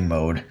swooping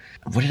mode.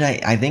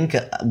 I think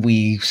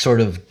we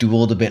sort of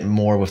dueled a bit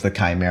more with the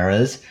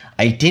Chimeras.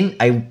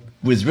 I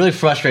was really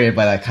frustrated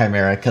by that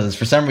Chimera because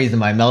for some reason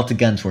my melted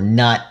guns were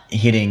not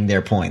hitting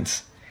their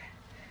points.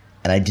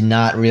 And I did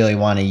not really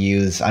want to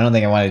use... I don't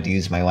think I wanted to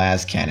use my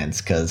las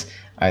cannons because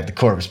I had the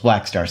Corvus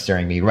Blackstar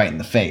staring me right in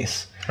the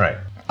face. Right.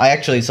 I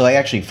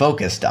actually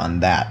focused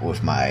on that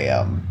with my...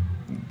 I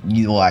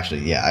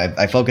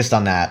focused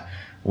on that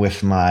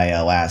with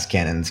my las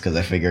cannons because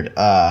I figured,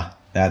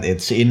 that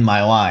it's in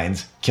my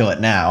lines. Kill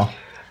it now.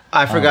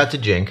 I forgot to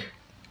jink.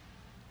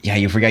 Yeah,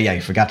 you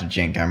forgot to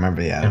jink. I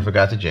remember, yeah. I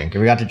forgot to jink.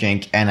 You forgot to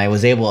jink, and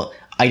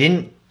I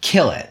didn't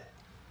kill it,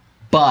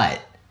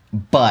 but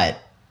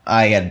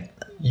I had...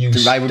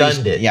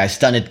 stunned it. Yeah, I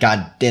stunned it,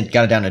 got it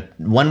down to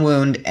 1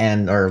 wound,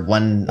 or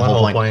one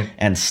whole point,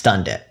 and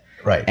stunned it.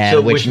 Right. And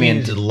so which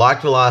means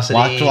locked velocity.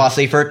 Locked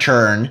velocity for a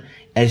turn,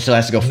 and so it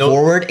has to go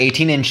forward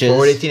 18 inches.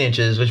 Forward 18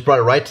 inches, which brought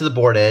it right to the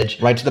board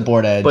edge. Right to the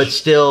board edge. But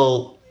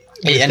still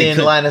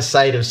within line of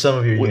sight of some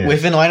of your units.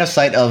 Within line of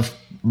sight of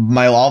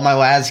all my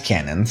las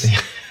cannons.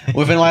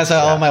 Within line of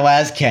sight of all my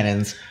las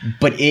cannons,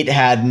 but it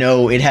had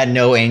no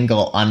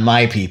angle on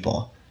my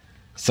people.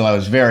 So I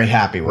was very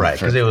happy with it. Right,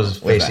 because it was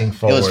facing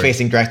forward. It was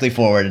facing directly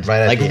forward.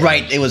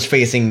 Right, it was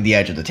facing the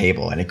edge of the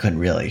table, and it couldn't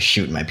really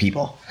shoot my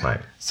people. Right.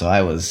 So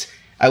I was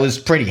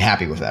pretty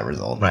happy with that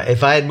result. Right.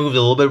 If I had moved a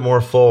little bit more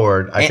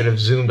forward, I could have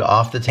zoomed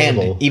off the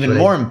table.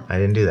 And I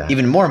didn't do that.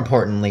 Even more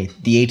importantly,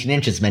 the 18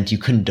 inches meant you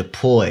couldn't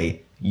deploy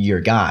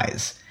your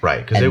guys.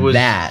 Right, because it was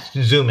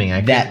zooming.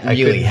 That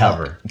really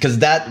helped. Because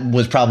that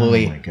was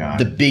probably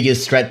the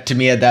biggest threat to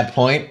me at that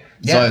point.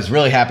 So I was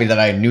really happy that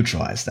I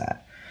neutralized that.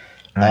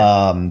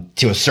 Right.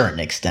 To a certain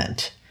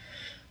extent.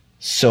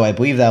 So I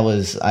believe that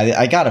was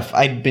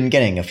I'd been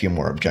getting a few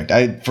more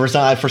objectives.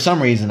 For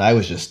some reason I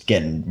was just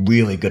getting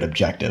really good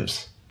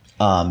objectives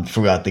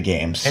throughout the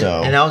game.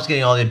 So and I was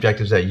getting all the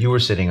objectives that you were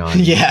sitting on.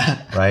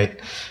 Yeah. Right?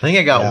 I think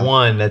I got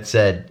one that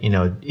said,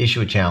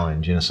 issue a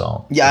challenge in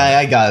assault. Yeah,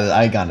 I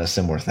got a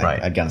similar thing.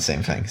 Right. I got the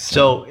same thing.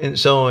 So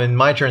in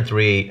my turn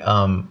 3,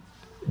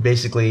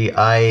 basically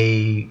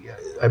I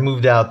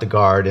moved out the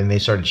guard and they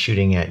started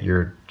shooting at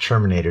your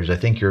Terminators. I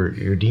think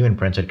your Demon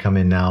Prince had come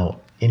in now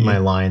in my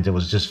lines and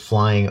was just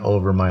flying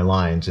over my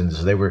lines, and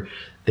so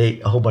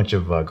a whole bunch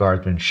of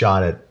guardsmen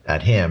shot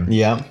at him.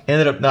 Yeah,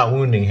 ended up not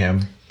wounding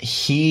him.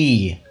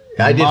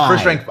 I did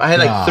first rank. I had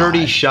like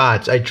 30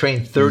 shots. I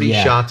trained 30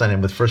 shots on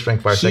him with first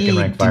rank fire, second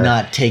rank fire. He did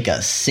not take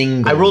a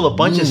single. I rolled a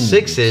bunch of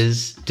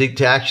 6s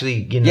to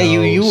actually,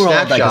 you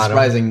rolled like a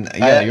surprising.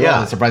 You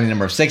rolled a surprising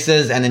number of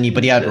 6s, and then you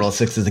had to roll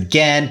 6s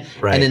again,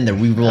 right. And then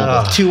we rolled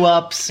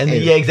 2-ups. And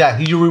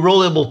exactly. You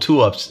rerollable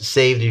 2-ups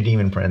saved your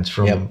Demon Prince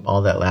from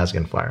all that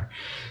lasgun fire.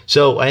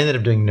 So I ended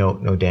up doing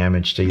no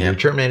damage to your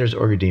Terminators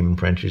or your Demon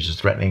Prince, which is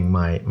threatening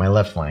my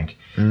left flank.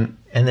 Mm-hmm.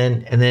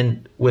 And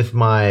then with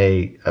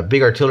my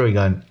big artillery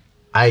gun,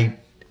 I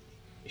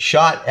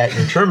shot at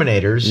your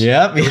Terminators.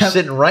 Yep. They were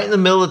sitting right in the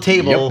middle of the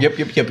table.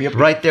 Yep.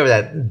 Right there with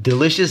that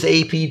delicious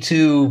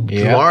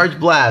AP2 large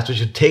blast, which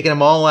had taken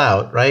them all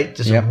out, right?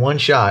 Just one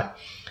shot.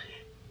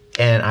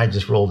 And I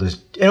just rolled this.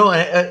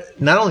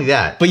 Not only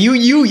that, but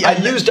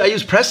I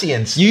used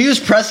prescience. You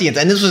used prescience,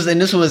 and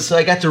this was. So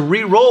I got to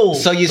re-roll.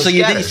 So you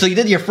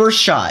did your first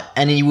shot,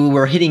 and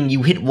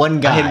you hit one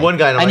guy. I hit one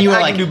guy, and you were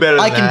I can do better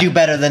than that. I can do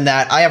better than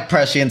that. I have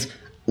prescience.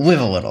 Live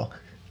a little,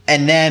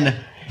 and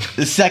then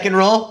The second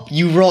roll,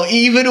 you roll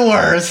even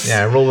worse.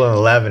 Yeah, I rolled an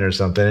 11 or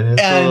something, and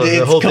And the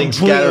it's whole thing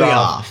scattered completely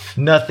off.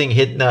 Nothing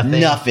hit nothing.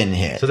 Nothing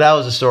hit. So that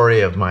was the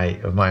story of my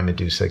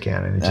Medusa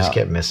cannon. It just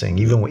kept missing,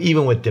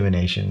 even with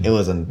divination. It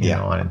wasn't,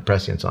 on it,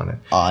 prescience on it.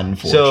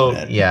 Unfortunate.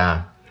 So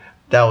yeah,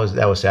 that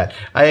was sad.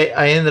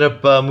 I ended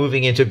up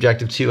moving into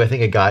objective 2. I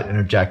think I got an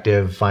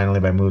objective finally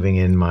by moving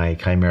in my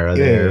Chimera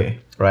there. Yeah.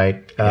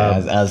 Right.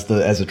 As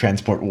the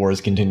transport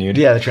wars continued.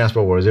 Yeah, the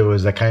transport wars. It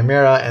was the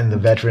Chimera and the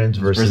veterans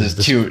versus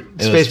the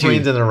Space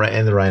Marines and the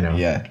Rhino.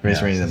 Yeah,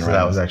 Space Marines and the Rhino.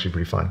 That was actually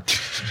pretty fun.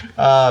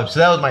 So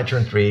that was my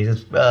turn 3.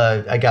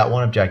 I got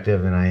one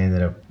objective and I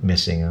ended up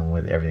missing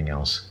with everything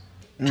else.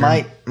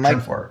 My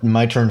turn 4.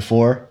 My turn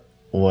 4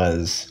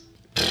 was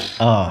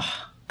so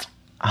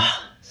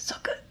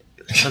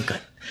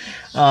good.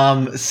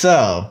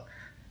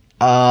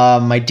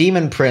 My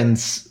Demon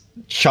Prince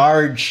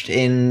charged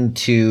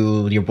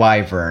into your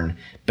Wyvern,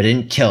 but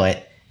didn't kill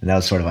it, and that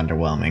was sort of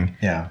underwhelming.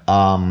 Yeah.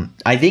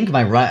 I think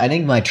my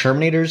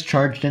Terminators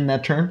charged in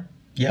that turn.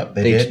 Yep,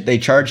 they did. They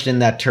charged in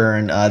that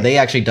turn. They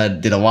actually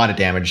did a lot of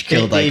damage.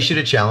 Killed they issued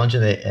a challenge,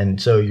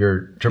 and so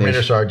your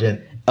Terminator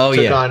Sergeant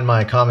took on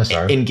my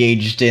Commissar.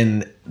 Engaged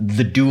in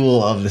the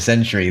duel of the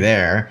century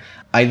there.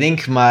 I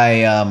think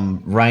my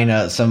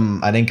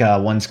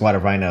one squad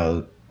of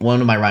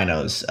one of my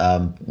rhinos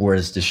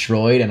was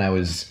destroyed, and I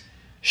was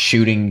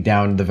shooting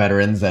down the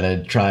veterans that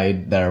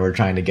were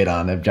trying to get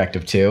on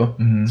objective 2.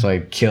 Mm-hmm. So I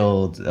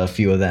killed a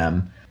few of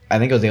them. I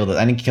think I was able to.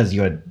 I think because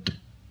you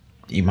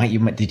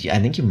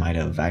might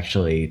have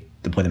actually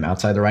deployed them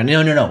outside the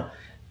rhino. No.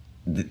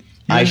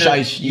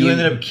 You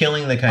ended up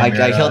killing the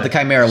Chimera. I killed the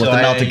Chimera with the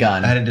melta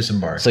gun. I had to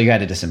disembark. So you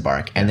had to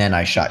disembark, and then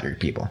I shot your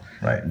people.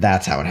 Right.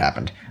 That's how it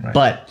happened. Right.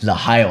 But the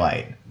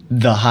highlight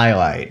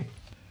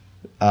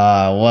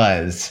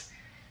was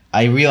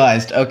I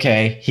realized,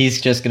 okay,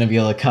 he's just going to be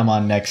able to come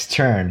on next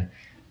turn,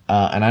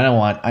 and I don't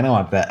want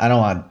that. I don't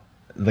want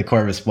the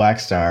Corvus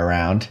Blackstar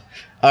around,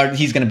 or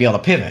he's going to be able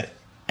to pivot,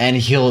 and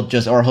he'll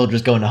just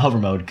go into hover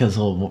mode because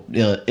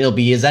it'll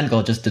be his end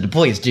goal just to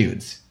deploy his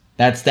dudes.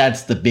 That's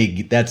the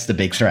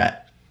big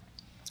threat.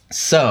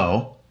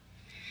 So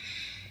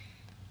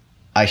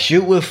I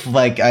shoot with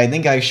I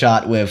think I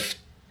shot with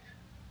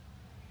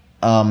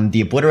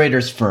the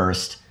Obliterators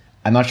first.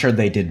 I'm not sure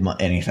they did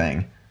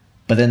anything.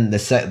 But then the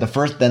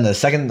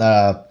second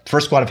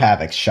first squad of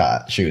Havoc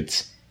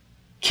shoots,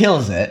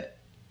 kills it,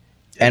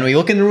 and we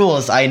look in the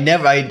rules. We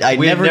never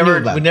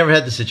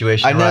had the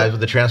situation arise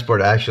with the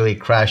transport actually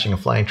crashing, a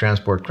flying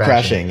transport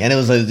crashing, and it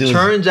was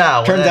turns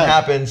out when that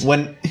happens,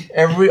 when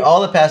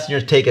all the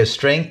passengers take a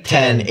strength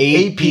 10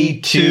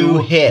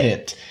 AP2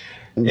 hit.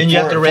 And you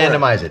have to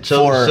randomize it.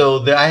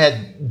 So I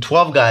had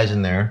 12 guys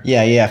in there.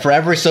 Yeah.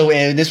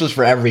 And this was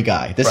for every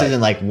guy. This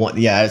isn't like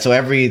one. Yeah. So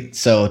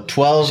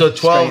 12. So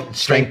 12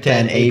 strength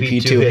 10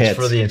 AP2 hits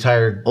for the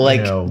entire.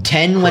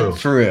 10 crew. went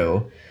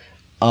through.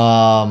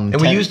 And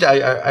 10, we used.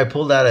 I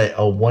pulled out a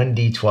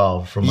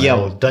 1d12 from my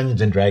old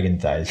Dungeons and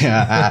Dragons dice.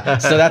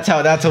 So that's how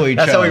we.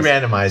 That's how we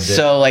randomized it.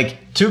 So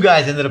 2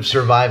 guys ended up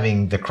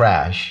surviving the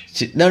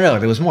crash. No,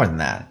 there was more than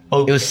that.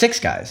 Oh, it was 6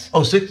 guys.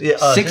 Oh, 6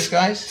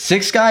 guys.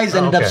 6 guys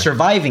ended up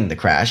surviving the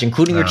crash,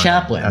 including your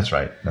chaplain. That's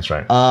right.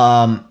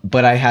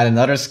 But I had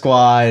another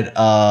squad.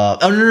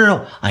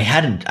 No. I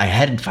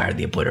hadn't fired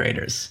the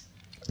Obliterators.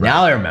 Right.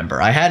 Now I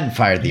remember. I hadn't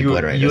fired the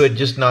Obliterators. You had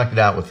just knocked it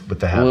out with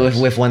the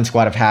Havocs. With one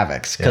squad of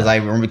Havocs. Because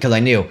I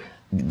knew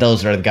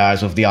those are the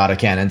guys with the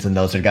autocannons and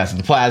those are the guys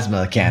with the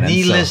plasma cannons.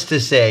 Needless to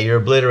say,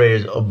 your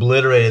Obliterators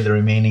obliterated the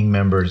remaining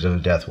members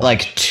of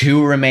Deathwatch.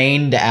 2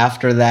 remained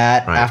after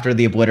that, after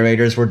the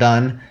Obliterators were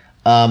done.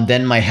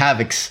 Then my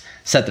Havocs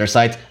set their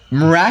sights.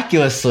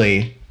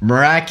 Miraculously,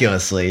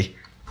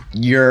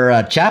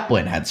 your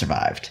chaplain had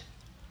survived.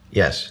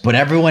 Yes. But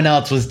everyone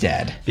else was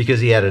dead. Because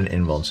he had an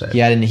invuln save.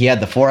 He had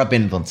the 4-up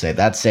invuln save.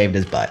 That saved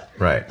his butt.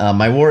 Right.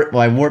 My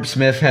Warp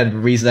Smith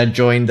had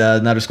joined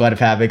another squad of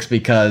Havocs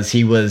because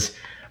he was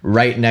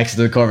right next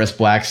to the Corvus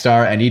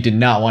Blackstar, and he did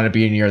not want to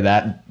be near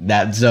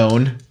that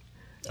zone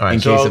in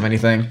case of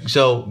anything.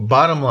 So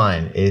bottom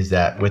line is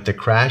that with the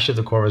crash of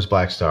the Corvus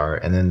Blackstar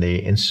and then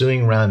the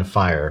ensuing round of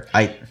fire,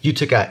 you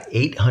took out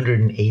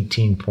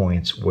 818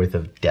 points worth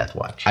of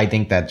Deathwatch. I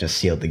think that just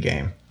sealed the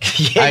game.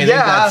 I think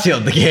that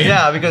sealed the game.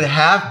 Yeah, because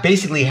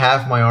basically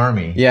half my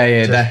army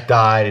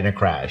died in a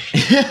crash.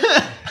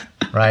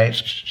 Right?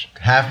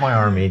 Half my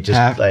army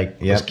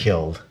was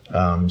killed.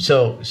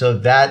 So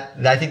that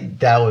I think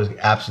that was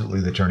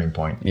absolutely the turning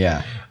point.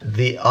 Yeah.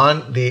 The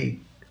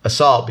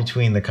assault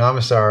between the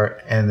Commissar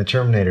and the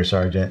Terminator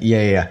Sergeant.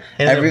 Yeah.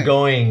 Ended up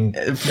going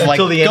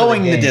until the end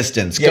going of the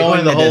distance. Yeah,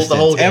 going the distance. The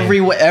whole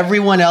game.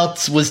 Everyone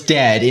else was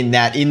dead in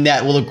that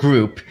little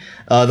group.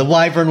 The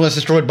Wyvern was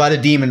destroyed by the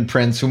Demon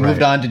Prince, who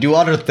moved on to do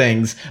other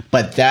things.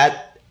 But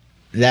that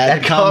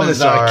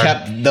Commissar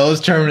kept those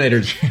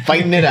Terminators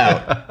fighting it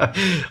out.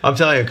 I'm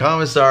telling you,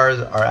 Commissars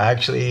are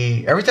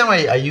actually... Every time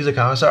I use a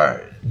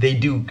Commissar, they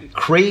do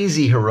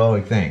crazy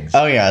heroic things.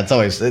 Oh yeah, it's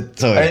always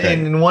great.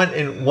 And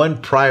in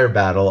one prior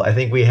battle, I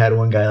think we had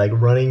one guy like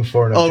running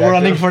for an objective. Oh,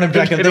 running for an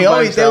objective. They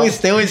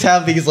always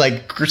have these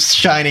like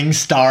shining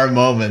star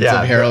moments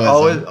of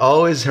heroism.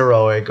 Always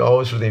heroic,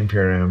 always for the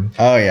Imperium.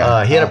 Oh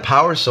yeah. He had a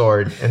power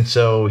sword, and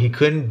so he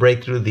couldn't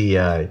break through the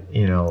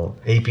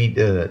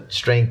AP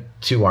strength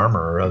 2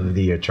 armor of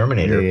the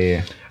Terminator.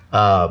 Yeah.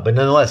 But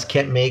nonetheless,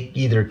 kept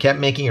making or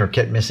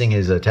kept missing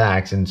his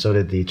attacks, and so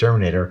did the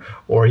Terminator.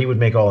 Or he would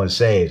make all his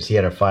saves. He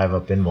had a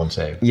 5-up invuln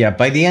save. Yeah,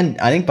 by the end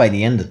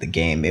of the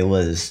game, it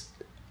was.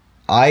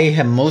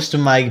 Most of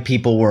my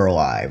people were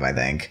alive. I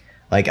think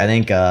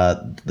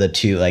the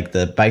two, like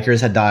the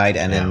bikers had died,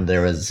 and then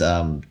there was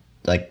a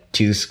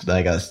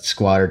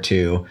squad or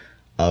 2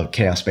 of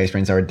Chaos Space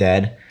Marines that were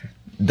dead.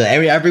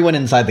 Everyone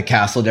inside the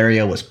castle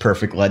area was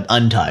perfect,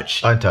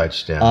 untouched.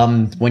 Untouched, yeah.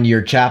 When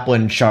your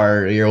chaplain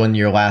when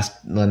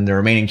the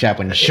remaining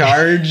chaplain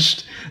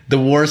charged the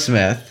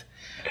Warsmith,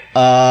 he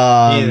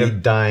ended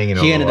up dying in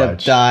Overwatch. He ended up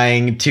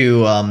dying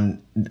to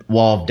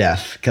Wall of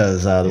Death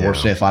because the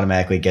Warsmith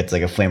automatically gets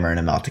like a flamer and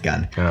a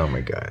meltagun. Oh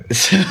my god.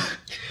 So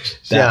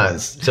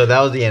that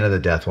was the end of the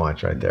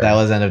Deathwatch right there. That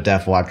was the end of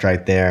Deathwatch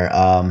right there.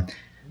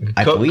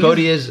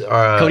 Cody has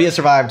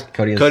survived.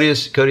 Cody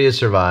has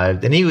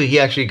survived, and he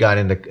actually got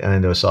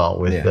into assault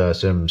with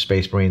some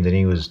Space Marines, and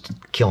he was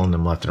killing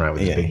them left and right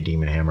with his big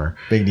demon hammer.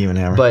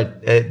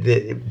 But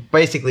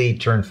basically,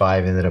 turn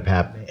 5 ended up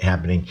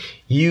happening.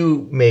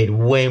 You made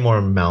way more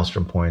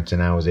Maelstrom points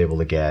than I was able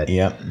to get.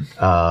 Yep.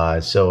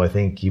 So I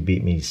think you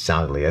beat me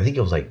soundly. I think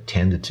it was like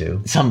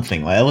 10-2.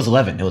 Something like it was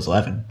 11. It was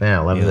 11.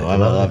 Yeah,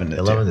 11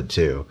 to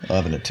 2.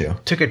 11 to 2.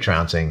 Took a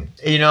trouncing.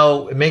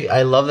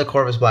 I love the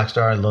Corvus Black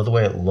Star. I love the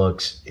way it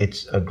looks.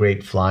 It's a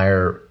great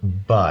flyer,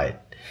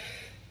 but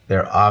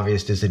there are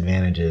obvious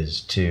disadvantages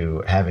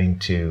to having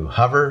to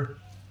hover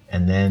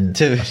and then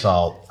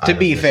assault. To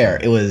be fair,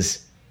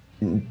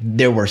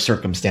 there were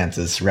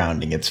circumstances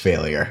surrounding its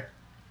failure.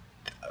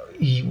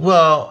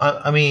 Well,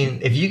 I mean,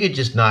 if you could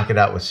just knock it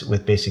out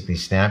with basically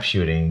snap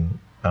shooting.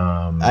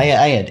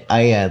 I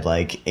had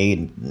like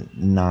 8,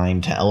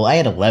 9, 10. Well, I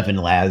had 11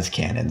 las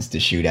cannons to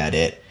shoot at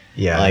it.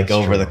 Yeah,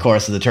 over the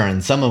course of the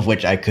turn, some of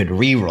which I could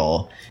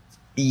reroll.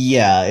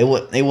 Yeah,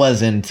 it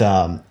wasn't.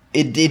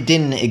 It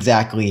didn't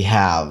exactly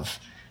have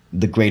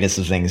the greatest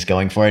of things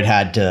going for it. It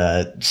had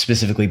to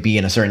specifically be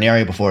in a certain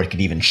area before it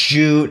could even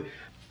shoot.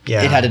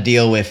 Yeah. It had to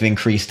deal with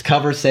increased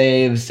cover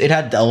saves. It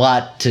had a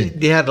lot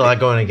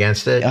going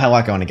against it. It had a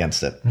lot going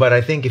against it. But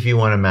I think if you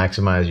want to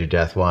maximize your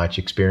Deathwatch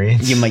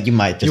experience, you might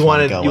just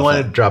want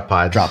to drop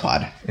pod. Drop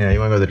pod. Yeah, you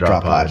want to go with the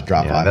drop pod.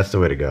 Drop pod. That's the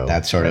way to go.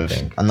 That's sort of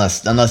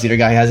unless the other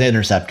guy has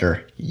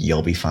Interceptor,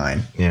 you'll be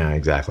fine. Yeah,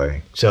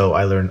 exactly. So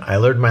I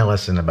learned my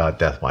lesson about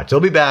Deathwatch.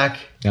 They'll be back.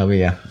 They'll be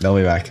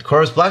back.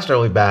 Corvus Blaster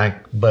will be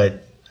back,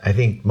 but I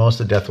think most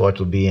of Deathwatch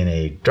will be in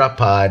a drop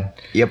pod.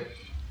 Yep.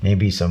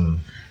 Maybe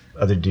some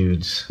other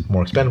dudes,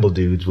 more expendable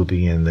dudes, will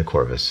be in the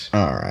Corvus.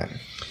 All right.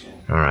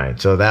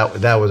 So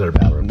that was our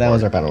battle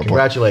report.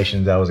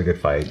 Congratulations, that was a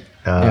good fight.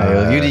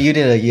 You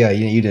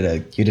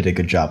did a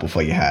good job with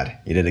what you had.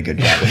 You did a good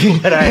job.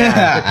 What I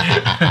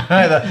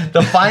had.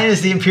 the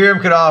finest the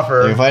Imperium could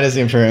offer.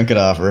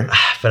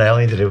 But I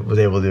only was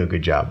able to do a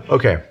good job.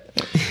 Okay.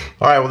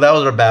 All right, well, that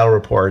was our battle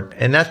report,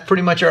 and that's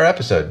pretty much our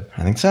episode.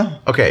 I think so.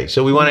 Okay,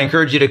 so we want to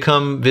encourage you to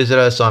come visit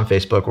us on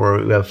Facebook,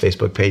 where we have a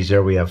Facebook page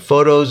there. We have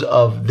photos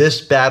of this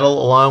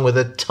battle, along with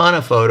a ton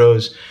of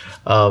photos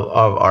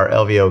of our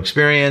LVO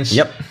experience.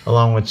 Yep.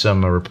 Along with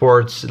some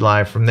reports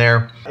live from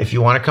there. If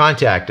you want to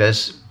contact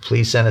us,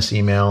 please send us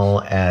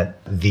email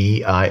at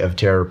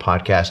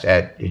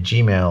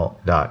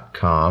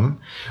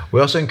theeyeofterrorpodcast@gmail.com.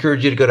 We also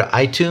encourage you to go to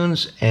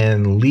iTunes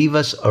and leave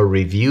us a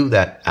review.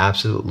 That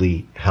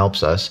absolutely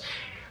helps us.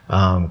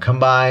 Come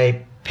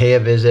by, pay a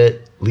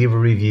visit, leave a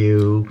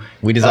review.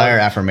 We desire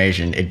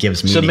affirmation. It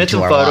gives meaning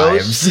to our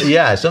lives.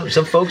 Yeah, some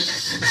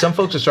folks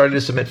are starting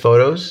to submit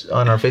photos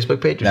on our Facebook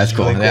page. That's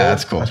cool. Really cool. Yeah,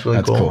 that's cool. That's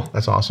really cool.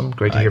 That's awesome.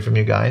 Great to hear from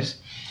you guys.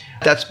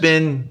 That's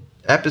been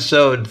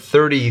episode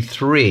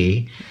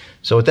 33.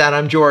 So with that,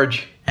 I'm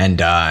George.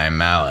 And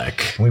I'm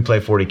Alec. We play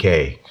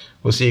 40K.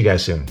 We'll see you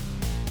guys soon.